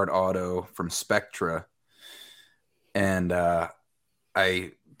on card auto from Spectra. And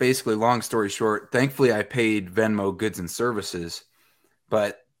I basically, long story short, thankfully I paid Venmo goods and services,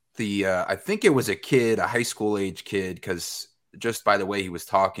 but I think it was a high school age kid, because just by the way he was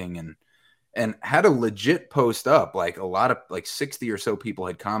talking and had a legit post up, like a lot of 60 or so people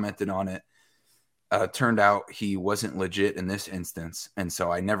had commented on it. Turned out he wasn't legit in this instance, and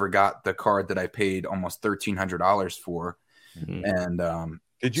so I never got the card that I paid almost $1,300 for. Mm-hmm. And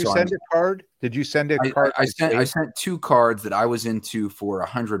did you send a card? Did you send a card? I sent 2 cards that I was into for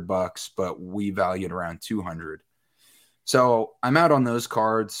 $100, but we valued around 200. So I'm out on those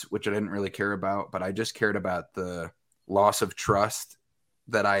cards, which I didn't really care about, but I just cared about the loss of trust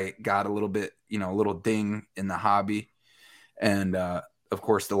that I got a little bit, a little ding in the hobby, and of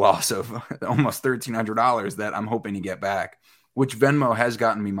course, the loss of almost $1,300 that I'm hoping to get back, which Venmo has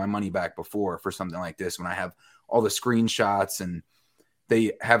gotten me my money back before for something like this, when I have all the screenshots and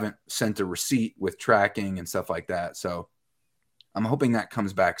they haven't sent a receipt with tracking and stuff like that. So I'm hoping that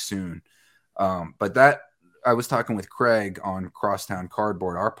comes back soon. But that, I was talking with Craig on Crosstown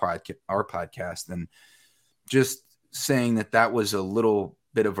Cardboard, our podcast, and just saying that was a little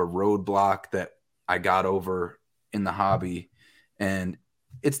bit of a roadblock that I got over in the hobby. And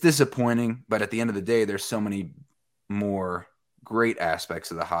it's disappointing, but at the end of the day, there's so many more great aspects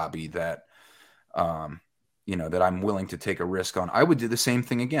of the hobby that, that I'm willing to take a risk on. I would do the same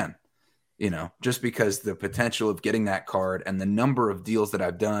thing again, just because the potential of getting that card and the number of deals that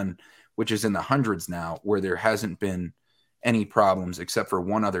I've done, which is in the hundreds now, where there hasn't been any problems except for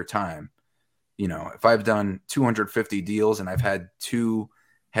one other time. If I've done 250 deals and I've had 2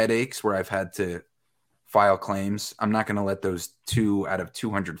 headaches where I've had to file claims, I'm not going to let those 2 out of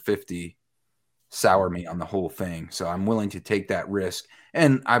 250 sour me on the whole thing. So I'm willing to take that risk.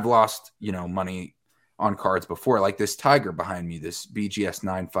 And I've lost, money on cards before, like this Tiger behind me, this BGS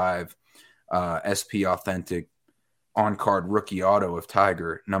 95 SP Authentic on-card rookie auto of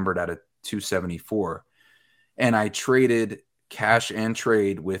Tiger, numbered out of 274. And I traded cash and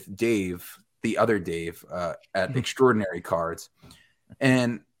trade with Dave, the other Dave, at Extraordinary Cards.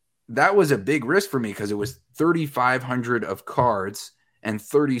 And that was a big risk for me, because it was 3,500 of cards and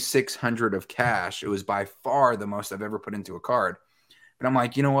 3,600 of cash. It was by far the most I've ever put into a card. But I'm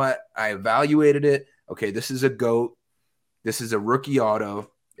like, you know what? I evaluated it. Okay, this is a GOAT. This is a rookie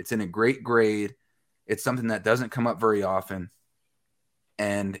auto. It's in a great grade. It's something that doesn't come up very often.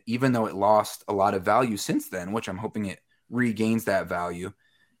 And even though it lost a lot of value since then, which I'm hoping it regains that value,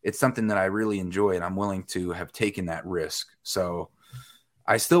 it's something that I really enjoy, and I'm willing to have taken that risk. So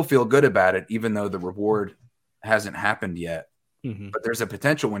I still feel good about it, even though the reward hasn't happened yet. Mm-hmm. But there's a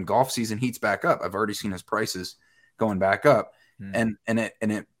potential when golf season heats back up. I've already seen his prices going back up. Mm. And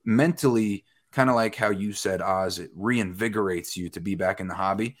it mentally, kind of like how you said, Oz, it reinvigorates you to be back in the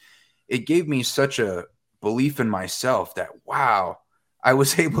hobby. It gave me such a belief in myself that, wow, I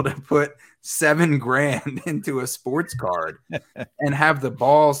was able to put $7,000 into a sports card and have the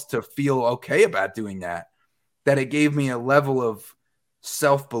balls to feel okay about doing that it gave me a level of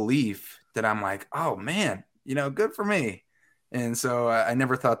self-belief that I'm like, oh man, good for me. And so I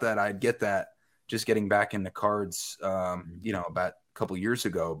never thought that I'd get that just getting back into cards, about a couple years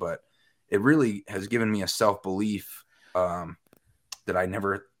ago, but it really has given me a self-belief that I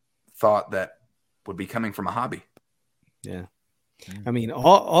never thought that would be coming from a hobby. Yeah. I mean,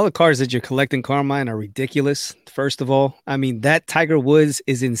 all the cards that you're collecting, Carmine, are ridiculous. First of all, I mean, that Tiger Woods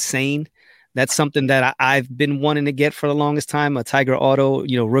is insane. That's something that I've been wanting to get for the longest time, a Tiger Auto,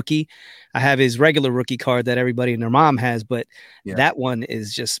 rookie. I have his regular rookie card that everybody and their mom has, but that one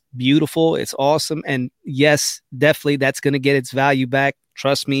is just beautiful. It's awesome. And yes, definitely that's going to get its value back.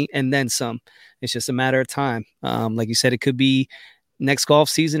 Trust me. And then some. It's just a matter of time. Like you said, it could be next golf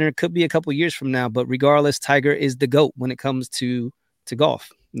season, or it could be a couple years from now. But regardless, Tiger is the GOAT when it comes to golf.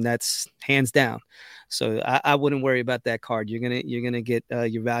 And that's hands down. So I wouldn't worry about that card. You're gonna get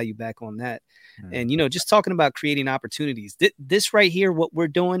your value back on that. And just talking about creating opportunities. This right here, what we're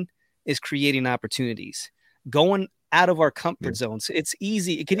doing is creating opportunities, going out of our comfort zones. It's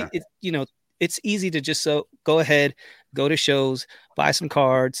easy. it's easy to just go ahead, go to shows, buy some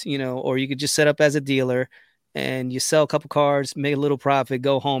cards, or you could just set up as a dealer and you sell a couple cards, make a little profit,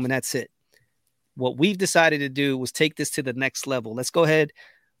 go home, and that's it. What we've decided to do was take this to the next level. Let's go ahead,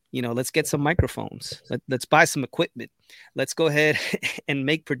 let's get some microphones. Let's buy some equipment. Let's go ahead and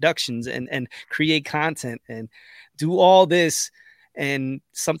make productions and create content and do all this, and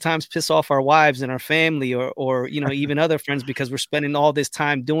sometimes piss off our wives and our family or even other friends because we're spending all this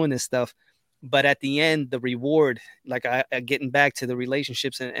time doing this stuff. But at the end, the reward, like getting back to the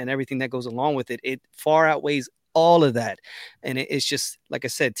relationships and everything that goes along with it, it far outweighs all of that. And it's just, like I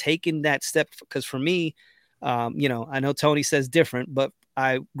said, taking that step, because for me, I know Tony says different, but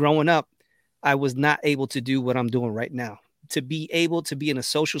growing up, I was not able to do what I'm doing right now. To be able to be in a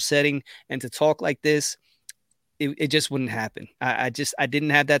social setting and to talk like this, it just wouldn't happen. I didn't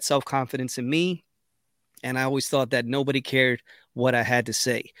have that self-confidence in me. And I always thought that nobody cared what I had to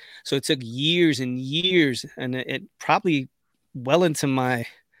say. So it took years and years, and it probably well into my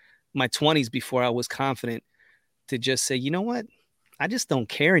 20s before I was confident to just say, you know what? I just don't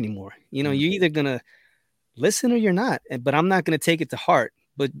care anymore. You're either going to listen or you're not, but I'm not going to take it to heart.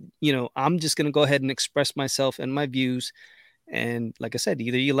 But, I'm just going to go ahead and express myself and my views. And like I said,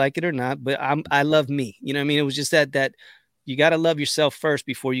 either you like it or not, but I love me. It was just that you got to love yourself first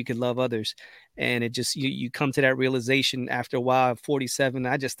before you can love others. And it just, you come to that realization after a while. 47,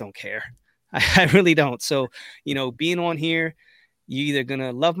 I just don't care. I really don't. So, being on here, you're either going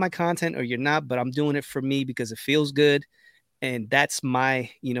to love my content or you're not, but I'm doing it for me because it feels good. And that's my,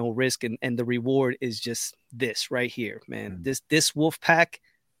 risk. And the reward is just this right here, man. This Wolfpack,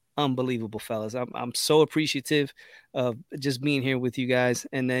 unbelievable, fellas. I'm so appreciative of just being here with you guys.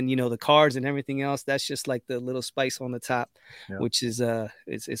 And then, the cards and everything else, that's just like the little spice on the top, which is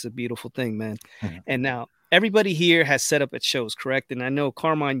it's a beautiful thing, man. And now everybody here has set up at shows, correct? And I know,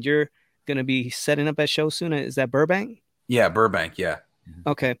 Carmine, you're going to be setting up at shows soon. Is that Burbank? Yeah, Burbank. Yeah.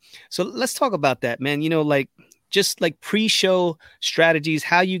 Okay. So let's talk about that, man. Just like pre-show strategies,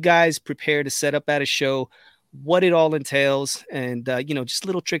 how you guys prepare to set up at a show, what it all entails, and just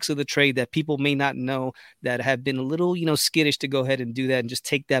little tricks of the trade that people may not know, that have been a little skittish to go ahead and do that and just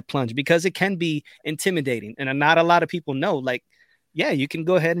take that plunge, because it can be intimidating, and not a lot of people know. Like, yeah, you can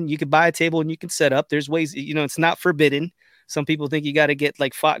go ahead and you can buy a table and you can set up. There's ways, it's not forbidden. Some people think you got to get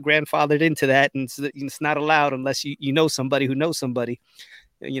like grandfathered into that, and it's not allowed unless you know somebody who knows somebody.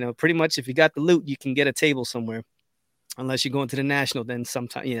 Pretty much if you got the loot, you can get a table somewhere. Unless you're going to the National, then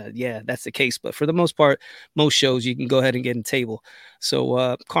sometimes, yeah, that's the case. But for the most part, most shows, you can go ahead and get a table.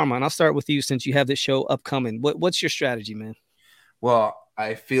 So, Carmine, I'll start with you since you have this show upcoming. What's your strategy, man? Well,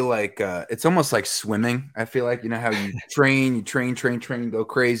 I feel like it's almost like swimming. I feel like, how you train, go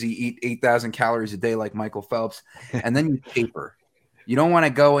crazy, eat 8,000 calories a day like Michael Phelps, and then you taper. You don't want to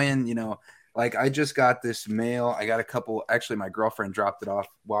go in, like I just got this mail. I got a couple. Actually, my girlfriend dropped it off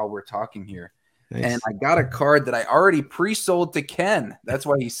while we're talking here. Nice. And I got a card that I already pre-sold to Ken. That's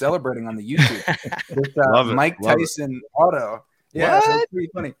why he's celebrating on the YouTube. With Mike Tyson auto. Yeah, so it's pretty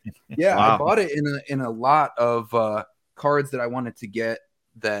funny. Yeah, wow. I bought it in a lot of cards that I wanted to get,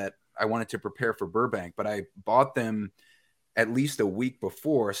 that I wanted to prepare for Burbank, but I bought them at least a week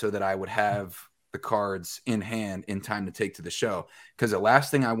before so that I would have the cards in hand in time to take to the show. Because the last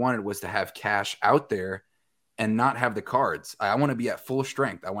thing I wanted was to have cash out there and not have the cards. I want to be at full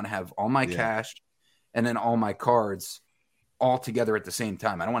strength. I want to have all my cash and then all my cards all together at the same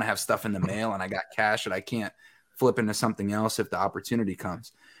time. I don't want to have stuff in the mail and I got cash that I can't flip into something else if the opportunity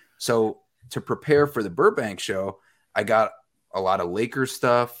comes. So to prepare for the Burbank show, I got a lot of Lakers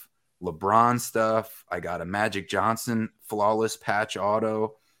stuff, LeBron stuff. I got a Magic Johnson flawless patch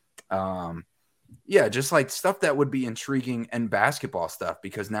auto. Just like stuff that would be intriguing, and basketball stuff,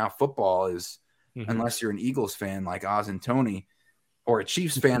 because now football is, unless you're an Eagles fan like Oz and Tony, or a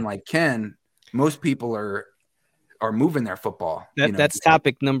Chiefs fan like Ken, most people are moving their football. That's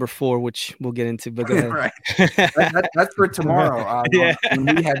topic number 4, which we'll get into. But go ahead. Right. That's for tomorrow.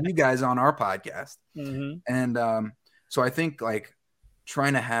 When we have you guys on our podcast. And so I think like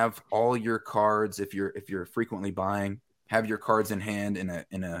trying to have all your cards, if you're frequently buying, have your cards in hand in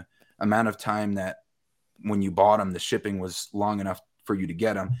a amount of time that when you bought them, the shipping was long enough for you to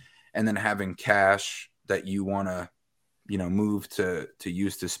get them, and then having cash that you want to move to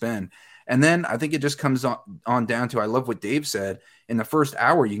use to spend. And then I think it just comes on down to, I love what Dave said, in the first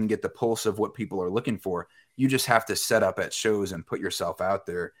hour, you can get the pulse of what people are looking for. You just have to set up at shows and put yourself out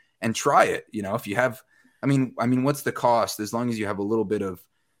there and try it. If you have, I mean, what's the cost? As long as you have a little bit of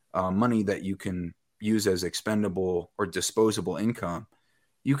money that you can use as expendable or disposable income,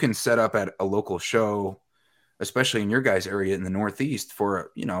 you can set up at a local show, especially in your guys' area in the Northeast,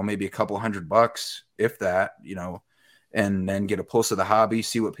 for, maybe a couple $100, if that, and then get a pulse of the hobby,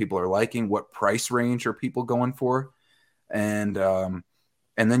 see what people are liking, what price range are people going for. And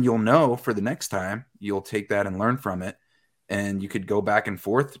then you'll know for the next time, you'll take that and learn from it. And you could go back and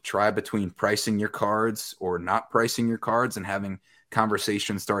forth, try between pricing your cards or not pricing your cards, and having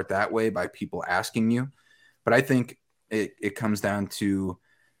conversations start that way by people asking you. But I think it comes down to,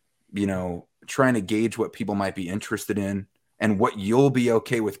 trying to gauge what people might be interested in and what you'll be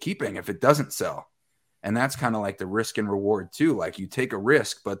okay with keeping if it doesn't sell. And that's kind of like the risk and reward too. Like, you take a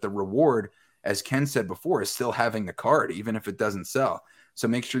risk, but the reward, as Ken said before, is still having the card, even if it doesn't sell. So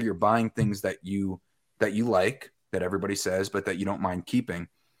make sure you're buying things that you like, that everybody says, but that you don't mind keeping.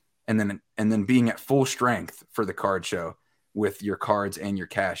 And then being at full strength for the card show with your cards and your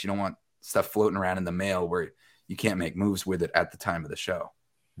cash. You don't want stuff floating around in the mail where you can't make moves with it at the time of the show.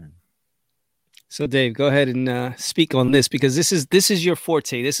 So Dave, go ahead and speak on this, because this is your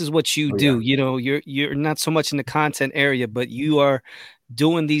forte. This is what you do. Yeah. You're not so much in the content area, but you are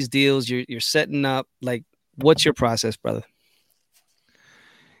doing these deals. You're setting up. Like, what's your process, brother?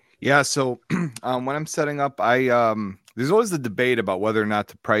 Yeah. So when I'm setting up, there's always the debate about whether or not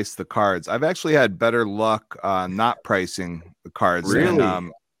to price the cards. I've actually had better luck not pricing the cards. Really? And,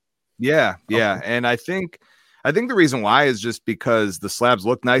 yeah. Okay. And I think the reason why is just because the slabs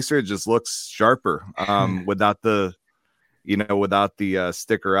look nicer. It just looks sharper without the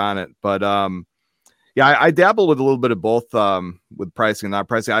sticker on it. But I dabble with a little bit of both with pricing and not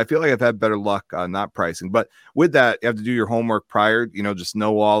pricing. I feel like I've had better luck not pricing. But with that, you have to do your homework prior. Just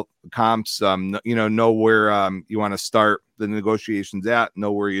know all comps. Know where you want to start the negotiations at.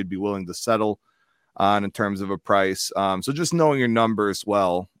 Know where you'd be willing to settle on in terms of a price. So just knowing your numbers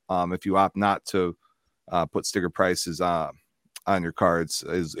well. If you opt not to put sticker prices on your cards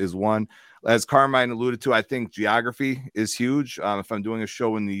is one. As Carmine alluded to, I think geography is huge. If I'm doing a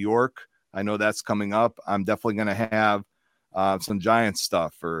show in New York, I know that's coming up. I'm definitely going to have some Giants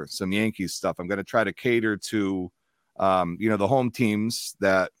stuff or some Yankees stuff. I'm going to try to cater to, the home teams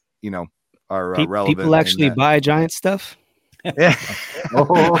that, are relevant. People actually buy Giant stuff. Yeah.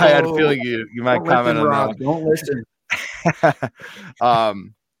 I had a feeling you might comment on that. Don't listen.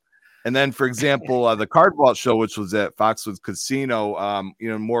 And then, for example, the Card Vault show, which was at Foxwoods Casino,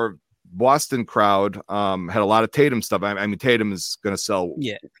 more Boston crowd had a lot of Tatum stuff. I mean, Tatum is going to sell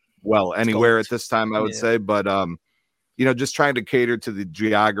well anywhere at this time, I would say. But, just trying to cater to the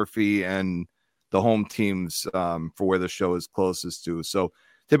geography and the home teams for where the show is closest to. So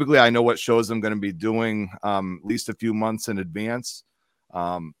typically I know what shows I'm going to be doing at least a few months in advance.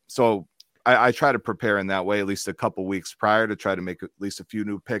 So I try to prepare in that way, at least a couple weeks prior, to try to make at least a few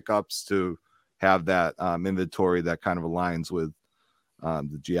new pickups to have that inventory that kind of aligns with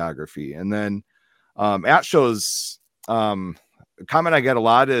the geography. And then at shows, a comment I get a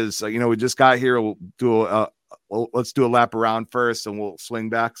lot is, we just got here. Let's do a lap around first and we'll swing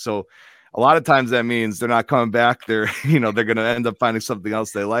back. So a lot of times that means they're not coming back. They're going to end up finding something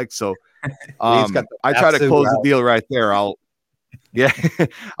else they like. So I try to close the deal right there. I'll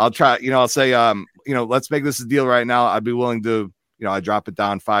try, I'll say, let's make this a deal right now. I'd be willing to, I drop it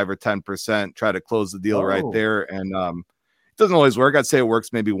down 5 or 10%, try to close the deal right there. And it doesn't always work. I'd say it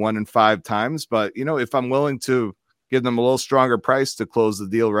works maybe 1 in 5 times, but if I'm willing to give them a little stronger price to close the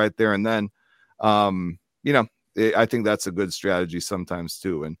deal right there and then, I think that's a good strategy sometimes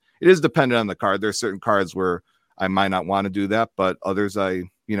too. And it is dependent on the card. There are certain cards where I might not want to do that, but others I'd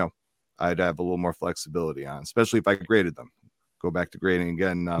have a little more flexibility on, especially if I graded them. Go back to grading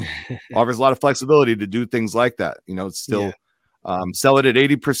again. Offers a lot of flexibility to do things like that. It's still sell it at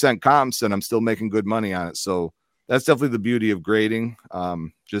 80% comps and I'm still making good money on it. So that's definitely the beauty of grading.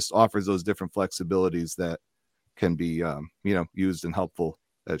 Just offers those different flexibilities that can be, used and helpful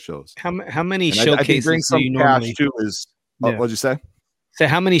at shows. How many showcases do you normally too? What'd you say? So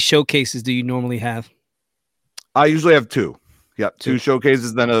how many showcases do you normally have? I usually have 2. Yep. 2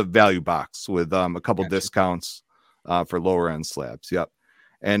 showcases, then a value box with a couple discounts for lower end slabs. Yep.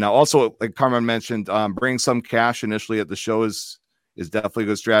 And also, like Carmen mentioned, bring some cash initially at the show is definitely a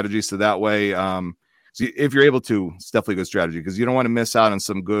good strategy. So that way, if you're able to, it's definitely a good strategy because you don't want to miss out on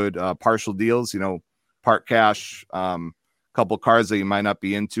some good partial deals, part cash, couple cards that you might not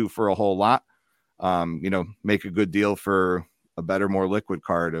be into for a whole lot. Make a good deal for a better, more liquid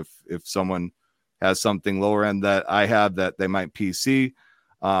card. If someone has something lower end that I have that they might PC,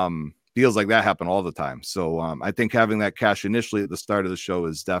 deals like that happen all the time. So I think having that cash initially at the start of the show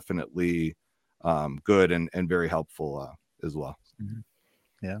is definitely good and very helpful as well.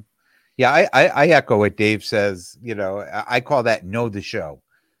 Mm-hmm. Yeah. I echo what Dave says. I call that know the show.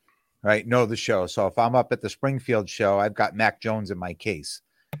 right, know the show. So if I'm up at the Springfield show, I've got Mac Jones in my case.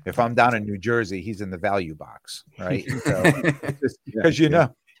 If I'm down in New Jersey, he's in the value box, right? So because you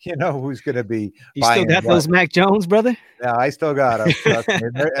know who's going to be. You still got those Mac Jones, brother? Yeah, I still got them. Trust me.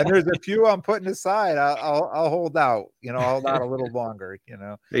 And there's a few I'm putting aside. I'll hold out. I'll hold out a little longer.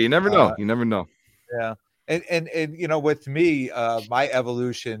 Yeah, you never know. You never know. Yeah. And with me, my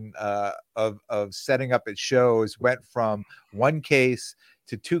evolution of setting up at shows went from one case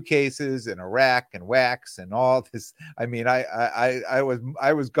to two cases and a rack and wax and all this. I mean, I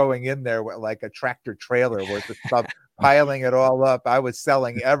was going in there with like a tractor trailer worth of stuff, piling it all up. I was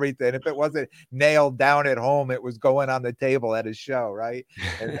selling everything. If it wasn't nailed down at home, it was going on the table at a show, right?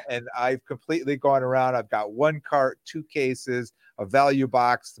 And I've completely gone around. I've got one cart, two cases, a value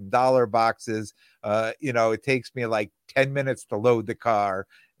box, some dollar boxes. It takes me like 10 minutes to load the car,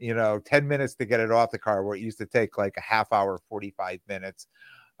 10 minutes to get it off the car, where it used to take like a half hour, 45 minutes.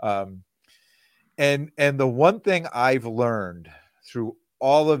 And the one thing I've learned through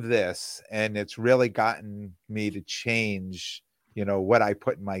all of this, and it's really gotten me to change, what I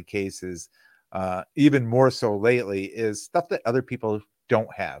put in my cases, even more so lately, is stuff that other people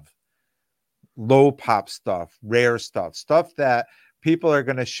don't have. Low pop stuff, rare stuff that people are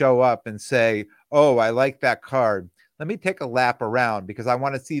going to show up and say, oh, I like that card. Let me take a lap around because I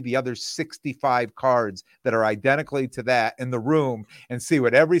want to see the other 65 cards that are identically to that in the room and see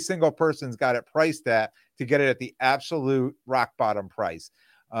what every single person's got it priced at to get it at the absolute rock bottom price.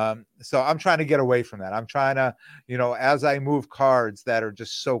 So I'm trying to get away from that. I'm trying to, as I move cards that are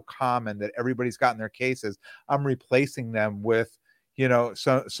just so common that everybody's got in their cases, I'm replacing them with,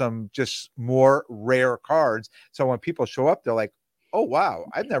 some just more rare cards. So when people show up, they're like, oh, wow,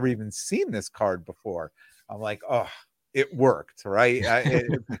 I've never even seen this card before. I'm like, oh, it worked, right?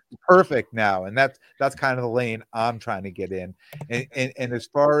 It's perfect now. And that's kind of the lane I'm trying to get in. And as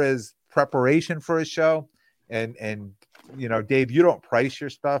far as preparation for a show, and Dave, you don't price your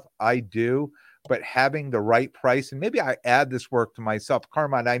stuff. I do. But having the right price, and maybe I add this work to myself.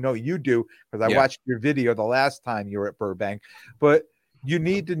 Carmine, I know you do, because I watched your video the last time you were at Burbank. But you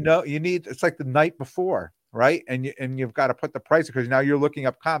need to know, it's like the night before, right? And you've got to put the price, because now you're looking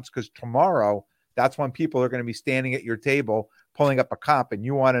up comps, because tomorrow, that's when people are going to be standing at your table pulling up a comp, and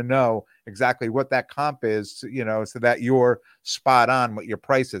you want to know exactly what that comp is, so that you're spot on what your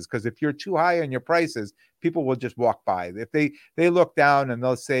price is. Because if you're too high on your prices, people will just walk by. If they look down and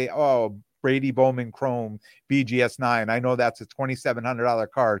they'll say, oh, Brady Bowman Chrome BGS 9, I know that's a $2,700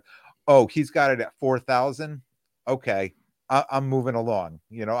 card. Oh, he's got it at 4,000. Okay, I'm moving along.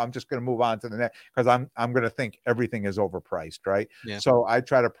 I'm just going to move on to the next, because I'm going to think everything is overpriced, right? Yeah. So I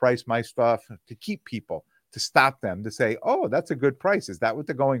try to price my stuff to keep people, to stop them, to say, oh, that's a good price. Is that what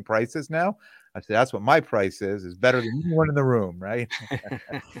the going price is now? I say, that's what my price is better than anyone in the room, right?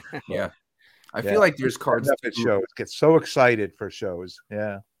 Yeah. I feel like there's cards at shows. Get so excited for shows.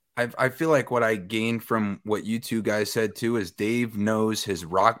 Yeah. I feel like what I gained from what you two guys said too is Dave knows his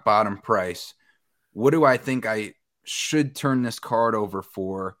rock bottom price. What do I think I should turn this card over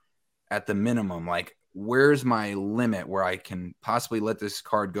for at the minimum? Like, where's my limit where I can possibly let this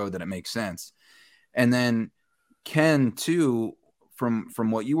card go that it makes sense? And then Ken too, from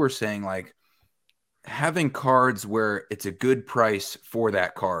what you were saying, like having cards where it's a good price for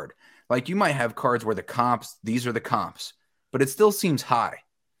that card. Like you might have cards where the comps, these are the comps, but it still seems high.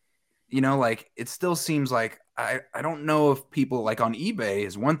 Like it still seems like I don't know if people, like on eBay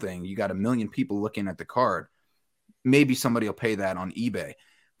is one thing. You got 1 million people looking at the card. Maybe somebody will pay that on eBay.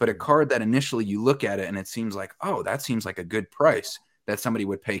 But a card that initially you look at it and it seems like, oh, that seems like a good price that somebody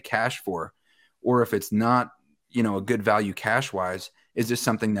would pay cash for. Or if it's not, a good value cash wise, is this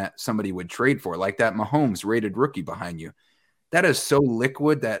something that somebody would trade for? Like that Mahomes rated rookie behind you. That is so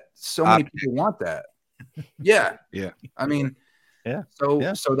liquid that so many people want that. Yeah. Yeah. I mean, yeah.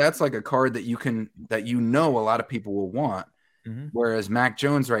 So that's like a card that a lot of people will want. Mm-hmm. Whereas Mac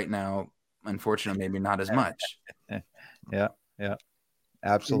Jones right now, unfortunately, maybe not as much. Yeah.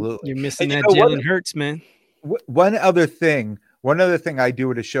 Absolutely. You're missing that Jalen Hurts, man. One other thing I do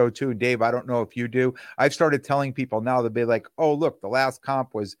at a show too, Dave, I don't know if you do. I've started telling people now, they'll be like, oh, look, the last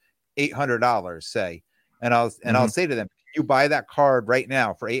comp was $800, say. And I'll say to them, can you buy that card right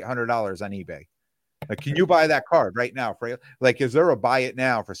now for $800 on eBay? Like, can you buy that card right now for, like, is there a buy it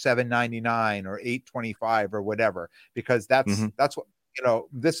now for $7.99 or $8.25 or whatever? Because that's what,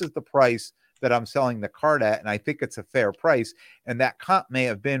 this is the price that I'm selling the card at. And I think it's a fair price. And that comp may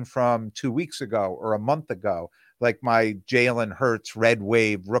have been from 2 weeks ago or a month ago, like my Jalen Hurts Red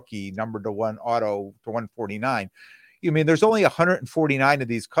Wave rookie number to 1 auto to 149. There's only 149 of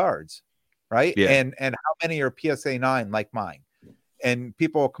these cards, right? Yeah. And how many are PSA 9 like mine? and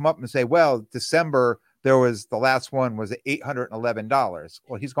people will come up and say, well, December, there was the last one was $811.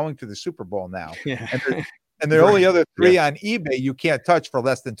 Well, he's going to the Super Bowl now. Yeah. And the only other three on eBay you can't touch for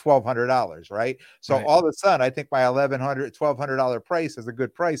less than $1,200, right? So all of a sudden, I think my $1,200 price is a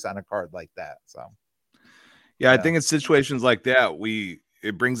good price on a card like that. So, I think in situations like that,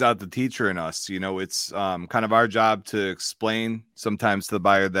 it brings out the teacher in us. You know, it's kind of our job to explain sometimes to the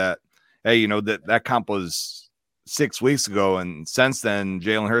buyer that, hey, you know, that comp was 6 weeks ago, and since then,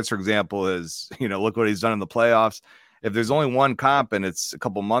 Jalen Hurts, for example, is, you know, look what he's done in the playoffs. If there's only one comp and it's a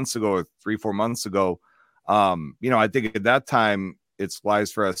couple months ago or 3-4 months ago, you know, I think at that time it's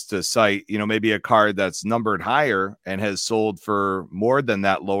wise for us to cite, you know, maybe a card that's numbered higher and has sold for more than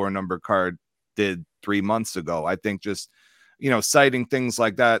that lower number card did 3 months ago. I think just, you know, citing things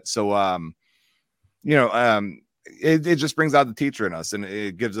like that. So, you know, it just brings out the teacher in us, and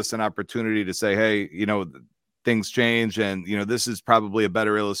it gives us an opportunity to say, hey, you know, things change, and, you know, this is probably a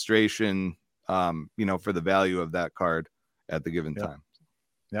better illustration, you know, for the value of that card at the given time.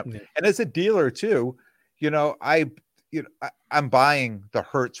 Yep. And as a dealer too, you know, I'm buying the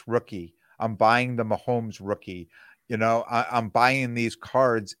Hurts rookie. I'm buying the Mahomes rookie. You know, I'm buying these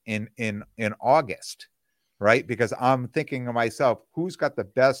cards in August, right? Because I'm thinking to myself, who's got the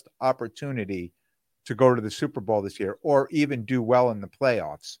best opportunity to go to the Super Bowl this year, or even do well in the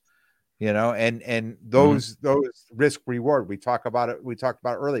playoffs? You know, and those risk reward, we talked about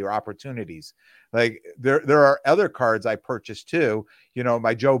earlier, opportunities. Like there are other cards I purchased too. You know,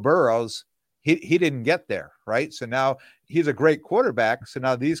 my Joe Burrows, he didn't get there, right? So now he's a great quarterback. So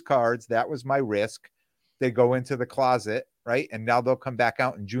now these cards, that was my risk. They go into the closet, right? And now they'll come back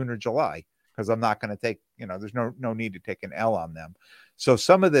out in June or July, because I'm not going to take, you know, there's no need to take an L on them. So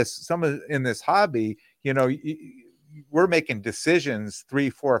some of in this hobby, you know, we're making decisions 3,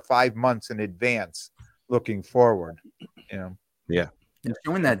 4, 5 months in advance, looking forward, you know? Yeah. And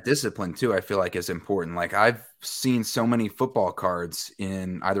showing that discipline too, I feel like is important. Like I've seen so many football cards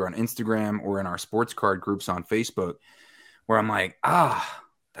in either on Instagram or in our sports card groups on Facebook where I'm like,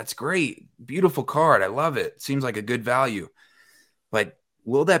 that's great. Beautiful card. I love it. Seems like a good value. But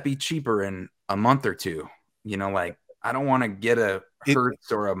will that be cheaper in a month or two? You know, like I don't want to get a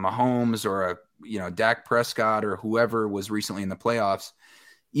Hurts or a Mahomes or a, you know, Dak Prescott or whoever was recently in the playoffs.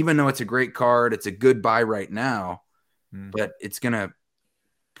 Even though it's a great card, it's a good buy right now, but it's going to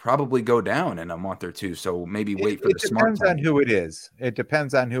probably go down in a month or two. So maybe wait for the smart time. It depends on who it is. It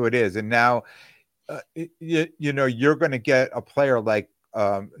depends on who it is. And now, you know, you're going to get a player like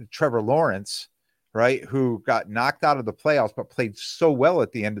Trevor Lawrence, right, who got knocked out of the playoffs but played so well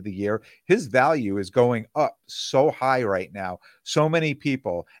at the end of the year. His value is going up so high right now. So many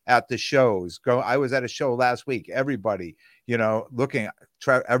people at the shows I was at a show last week. Everybody, you know,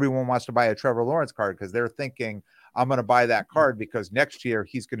 everyone wants to buy a Trevor Lawrence card because they're thinking, I'm going to buy that card because next year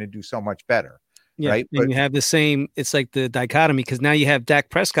he's going to do so much better. Yeah, right. And you have the same, it's like the dichotomy, because now you have Dak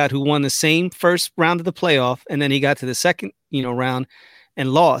Prescott, who won the same first round of the playoff, and then he got to the second, you know, round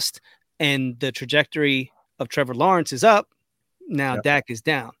and lost. And the trajectory of Trevor Lawrence is up. Now Dak is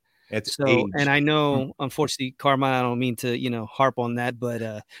down. It's so age. And I know, unfortunately, Carmine, I don't mean to, you know, harp on that,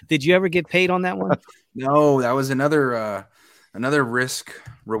 but did you ever get paid on that one? No, that was another risk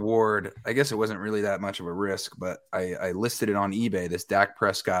reward. I guess it wasn't really that much of a risk, but I listed it on eBay, this Dak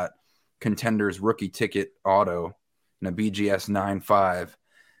Prescott Contenders rookie ticket auto in a BGS 9.5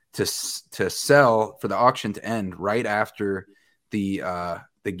 to sell for the auction to end right after the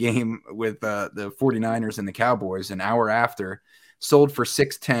game with the 49ers and the Cowboys. An hour after, sold for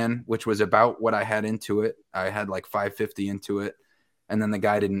 $610, which was about what I had into it. I had like $550 into it, and then the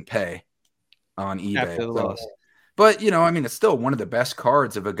guy didn't pay on eBay. After the loss. But, you know, I mean, it's still one of the best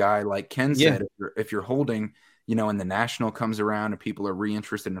cards of a guy like Ken said. If you're holding, you know, and the National comes around and people are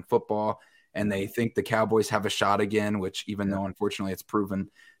reinterested in football and they think the Cowboys have a shot again, which even though unfortunately it's proven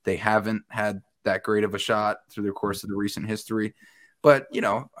they haven't had that great of a shot through the course of the recent history. But, you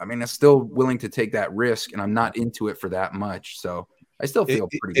know, I mean, I'm still willing to take that risk, and I'm not into it for that much. So I still feel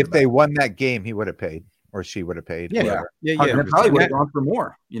pretty good. If they won that game, he would have paid, or she would have paid. Yeah. And probably would have gone for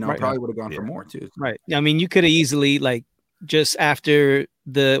more. You know, probably would have gone for more too. Right. I mean, you could have easily, like, just after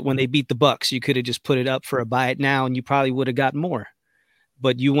when they beat the Bucks, you could have just put it up for a buy it now, and you probably would have got more.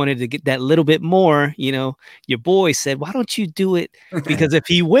 But you wanted to get that little bit more. You know, your boy said, "Why don't you do it? Because if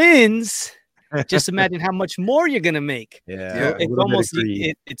he wins." Just imagine how much more you're gonna make. Yeah, it's almost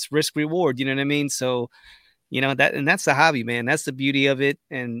it's risk reward. You know what I mean? So, you know that's the hobby, man. That's the beauty of it,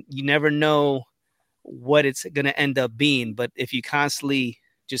 and you never know what it's gonna end up being. But if you constantly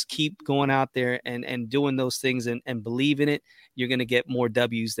just keep going out there and doing those things and believe in it. You're going to get more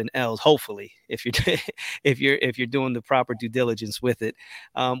W's than L's, hopefully, if you're if you're doing the proper due diligence with it.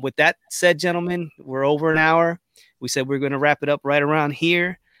 With that said, gentlemen, we're over an hour. We said we're going to wrap it up right around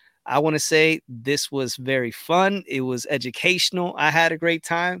here. I want to say this was very fun. It was educational. I had a great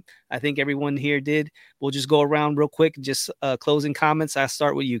time. I think everyone here did. We'll just go around real quick. Just closing comments. I'll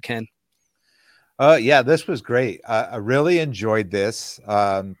start with you, Ken. Yeah, this was great. I really enjoyed this.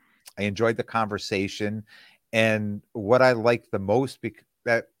 I enjoyed the conversation. And what I liked the most,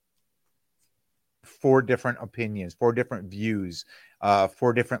 that 4 different opinions, 4 different views,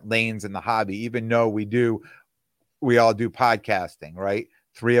 4 different lanes in the hobby, even though we all do podcasting, right?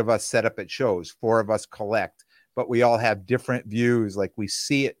 3 of us set up at shows, 4 of us collect, but we all have different views. Like, we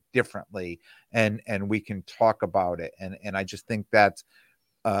see it differently, and we can talk about it. And I just think that's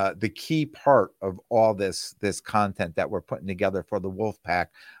the key part of all this content that we're putting together for the Wolfpack,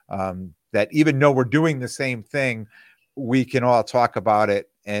 that even though we're doing the same thing, we can all talk about it,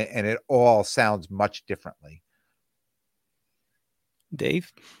 and it all sounds much differently.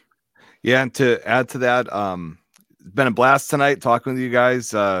 Dave? Yeah, and to add to that, it's been a blast tonight talking with you guys,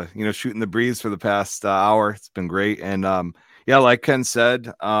 shooting the breeze for the past hour. It's been great. And yeah, like Ken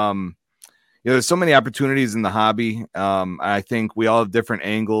said, there's so many opportunities in the hobby. I think we all have different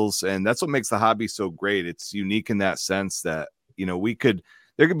angles, and that's what makes the hobby so great. It's unique in that sense that,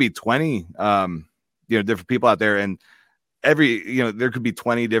 there could be 20, different people out there, and there could be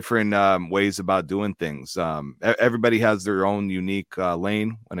 20 different ways about doing things. Everybody has their own unique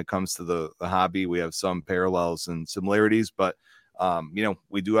lane when it comes to the hobby. We have some parallels and similarities, but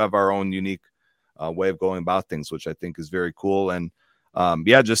we do have our own unique way of going about things, which I think is very cool. And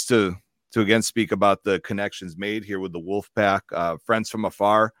just to again speak about the connections made here with the Wolfpack, friends from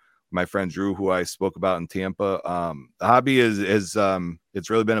afar, my friend Drew, who I spoke about in Tampa. The hobby is it's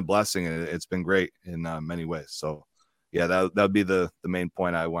really been a blessing, and it's been great in many ways. So yeah, that would be the main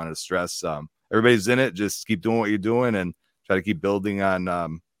point I wanted to stress. Everybody's in it. Just keep doing what you're doing and try to keep building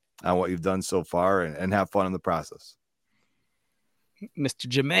on what you've done so far, and have fun in the process. Mr.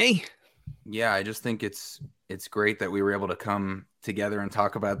 Jamay? Yeah, I just think it's great that we were able to come together and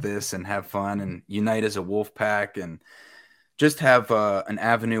talk about this and have fun and unite as a Wolfpack, and just have an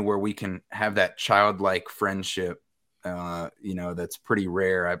avenue where we can have that childlike friendship, that's pretty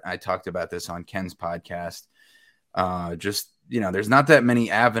rare. I talked about this on Ken's podcast. There's not that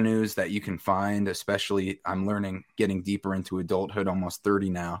many avenues that you can find, especially I'm learning, getting deeper into adulthood, almost 30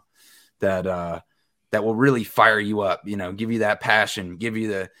 now, that will really fire you up, give you that passion, give you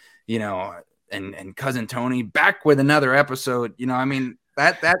the, and Cousin Tony back with another episode,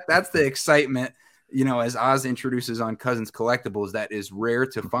 that's the excitement, as Oz introduces on Cousins Collectibles, that is rare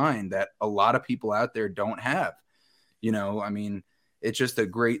to find, that a lot of people out there don't have, it's just a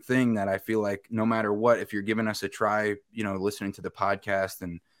great thing that I feel like no matter what, if you're giving us a try, listening to the podcast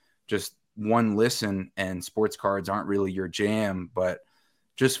and just one listen, and sports cards aren't really your jam, but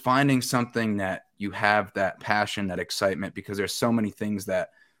just finding something that you have that passion, that excitement, because there's so many things that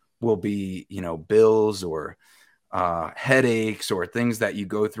will be, bills or headaches or things that you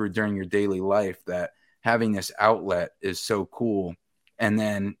go through during your daily life, that having this outlet is so cool. And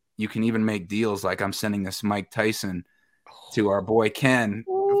then you can even make deals. Like, I'm sending this Mike Tyson to our boy Ken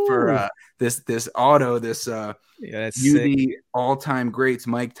for this auto, this UD all-time greats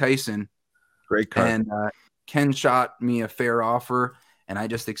Mike Tyson. Great card. And Ken shot me a fair offer, and I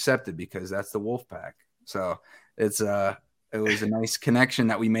just accepted because that's the Wolfpack. So it was a nice connection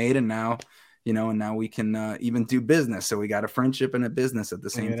that we made, and now we can even do business. So we got a friendship and a business at the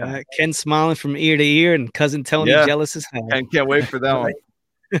same time. Ken smiling from ear to ear, and Cousin Tony jealous as hell. I can't wait for that one.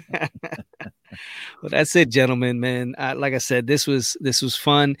 Well, that's it, gentlemen, man. Like I said, this was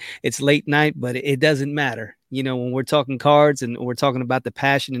fun. It's late night, but it doesn't matter. When we're talking cards and we're talking about the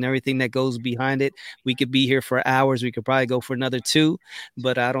passion and everything that goes behind it, we could be here for hours. We could probably go for another 2,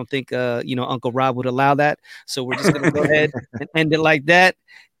 but I don't think, Uncle Rob would allow that. So we're just going to go ahead and end it like that.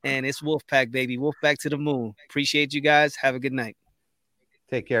 And it's Wolfpack, baby. Wolfpack to the moon. Appreciate you guys. Have a good night.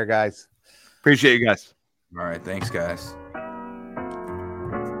 Take care, guys. Appreciate you guys. All right. Thanks, guys.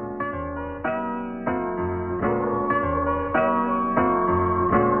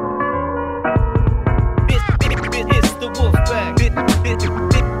 It's the Wolfpack.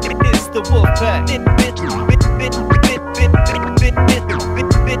 It's the Wolfpack.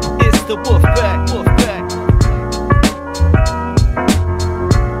 It's the Wolfpack.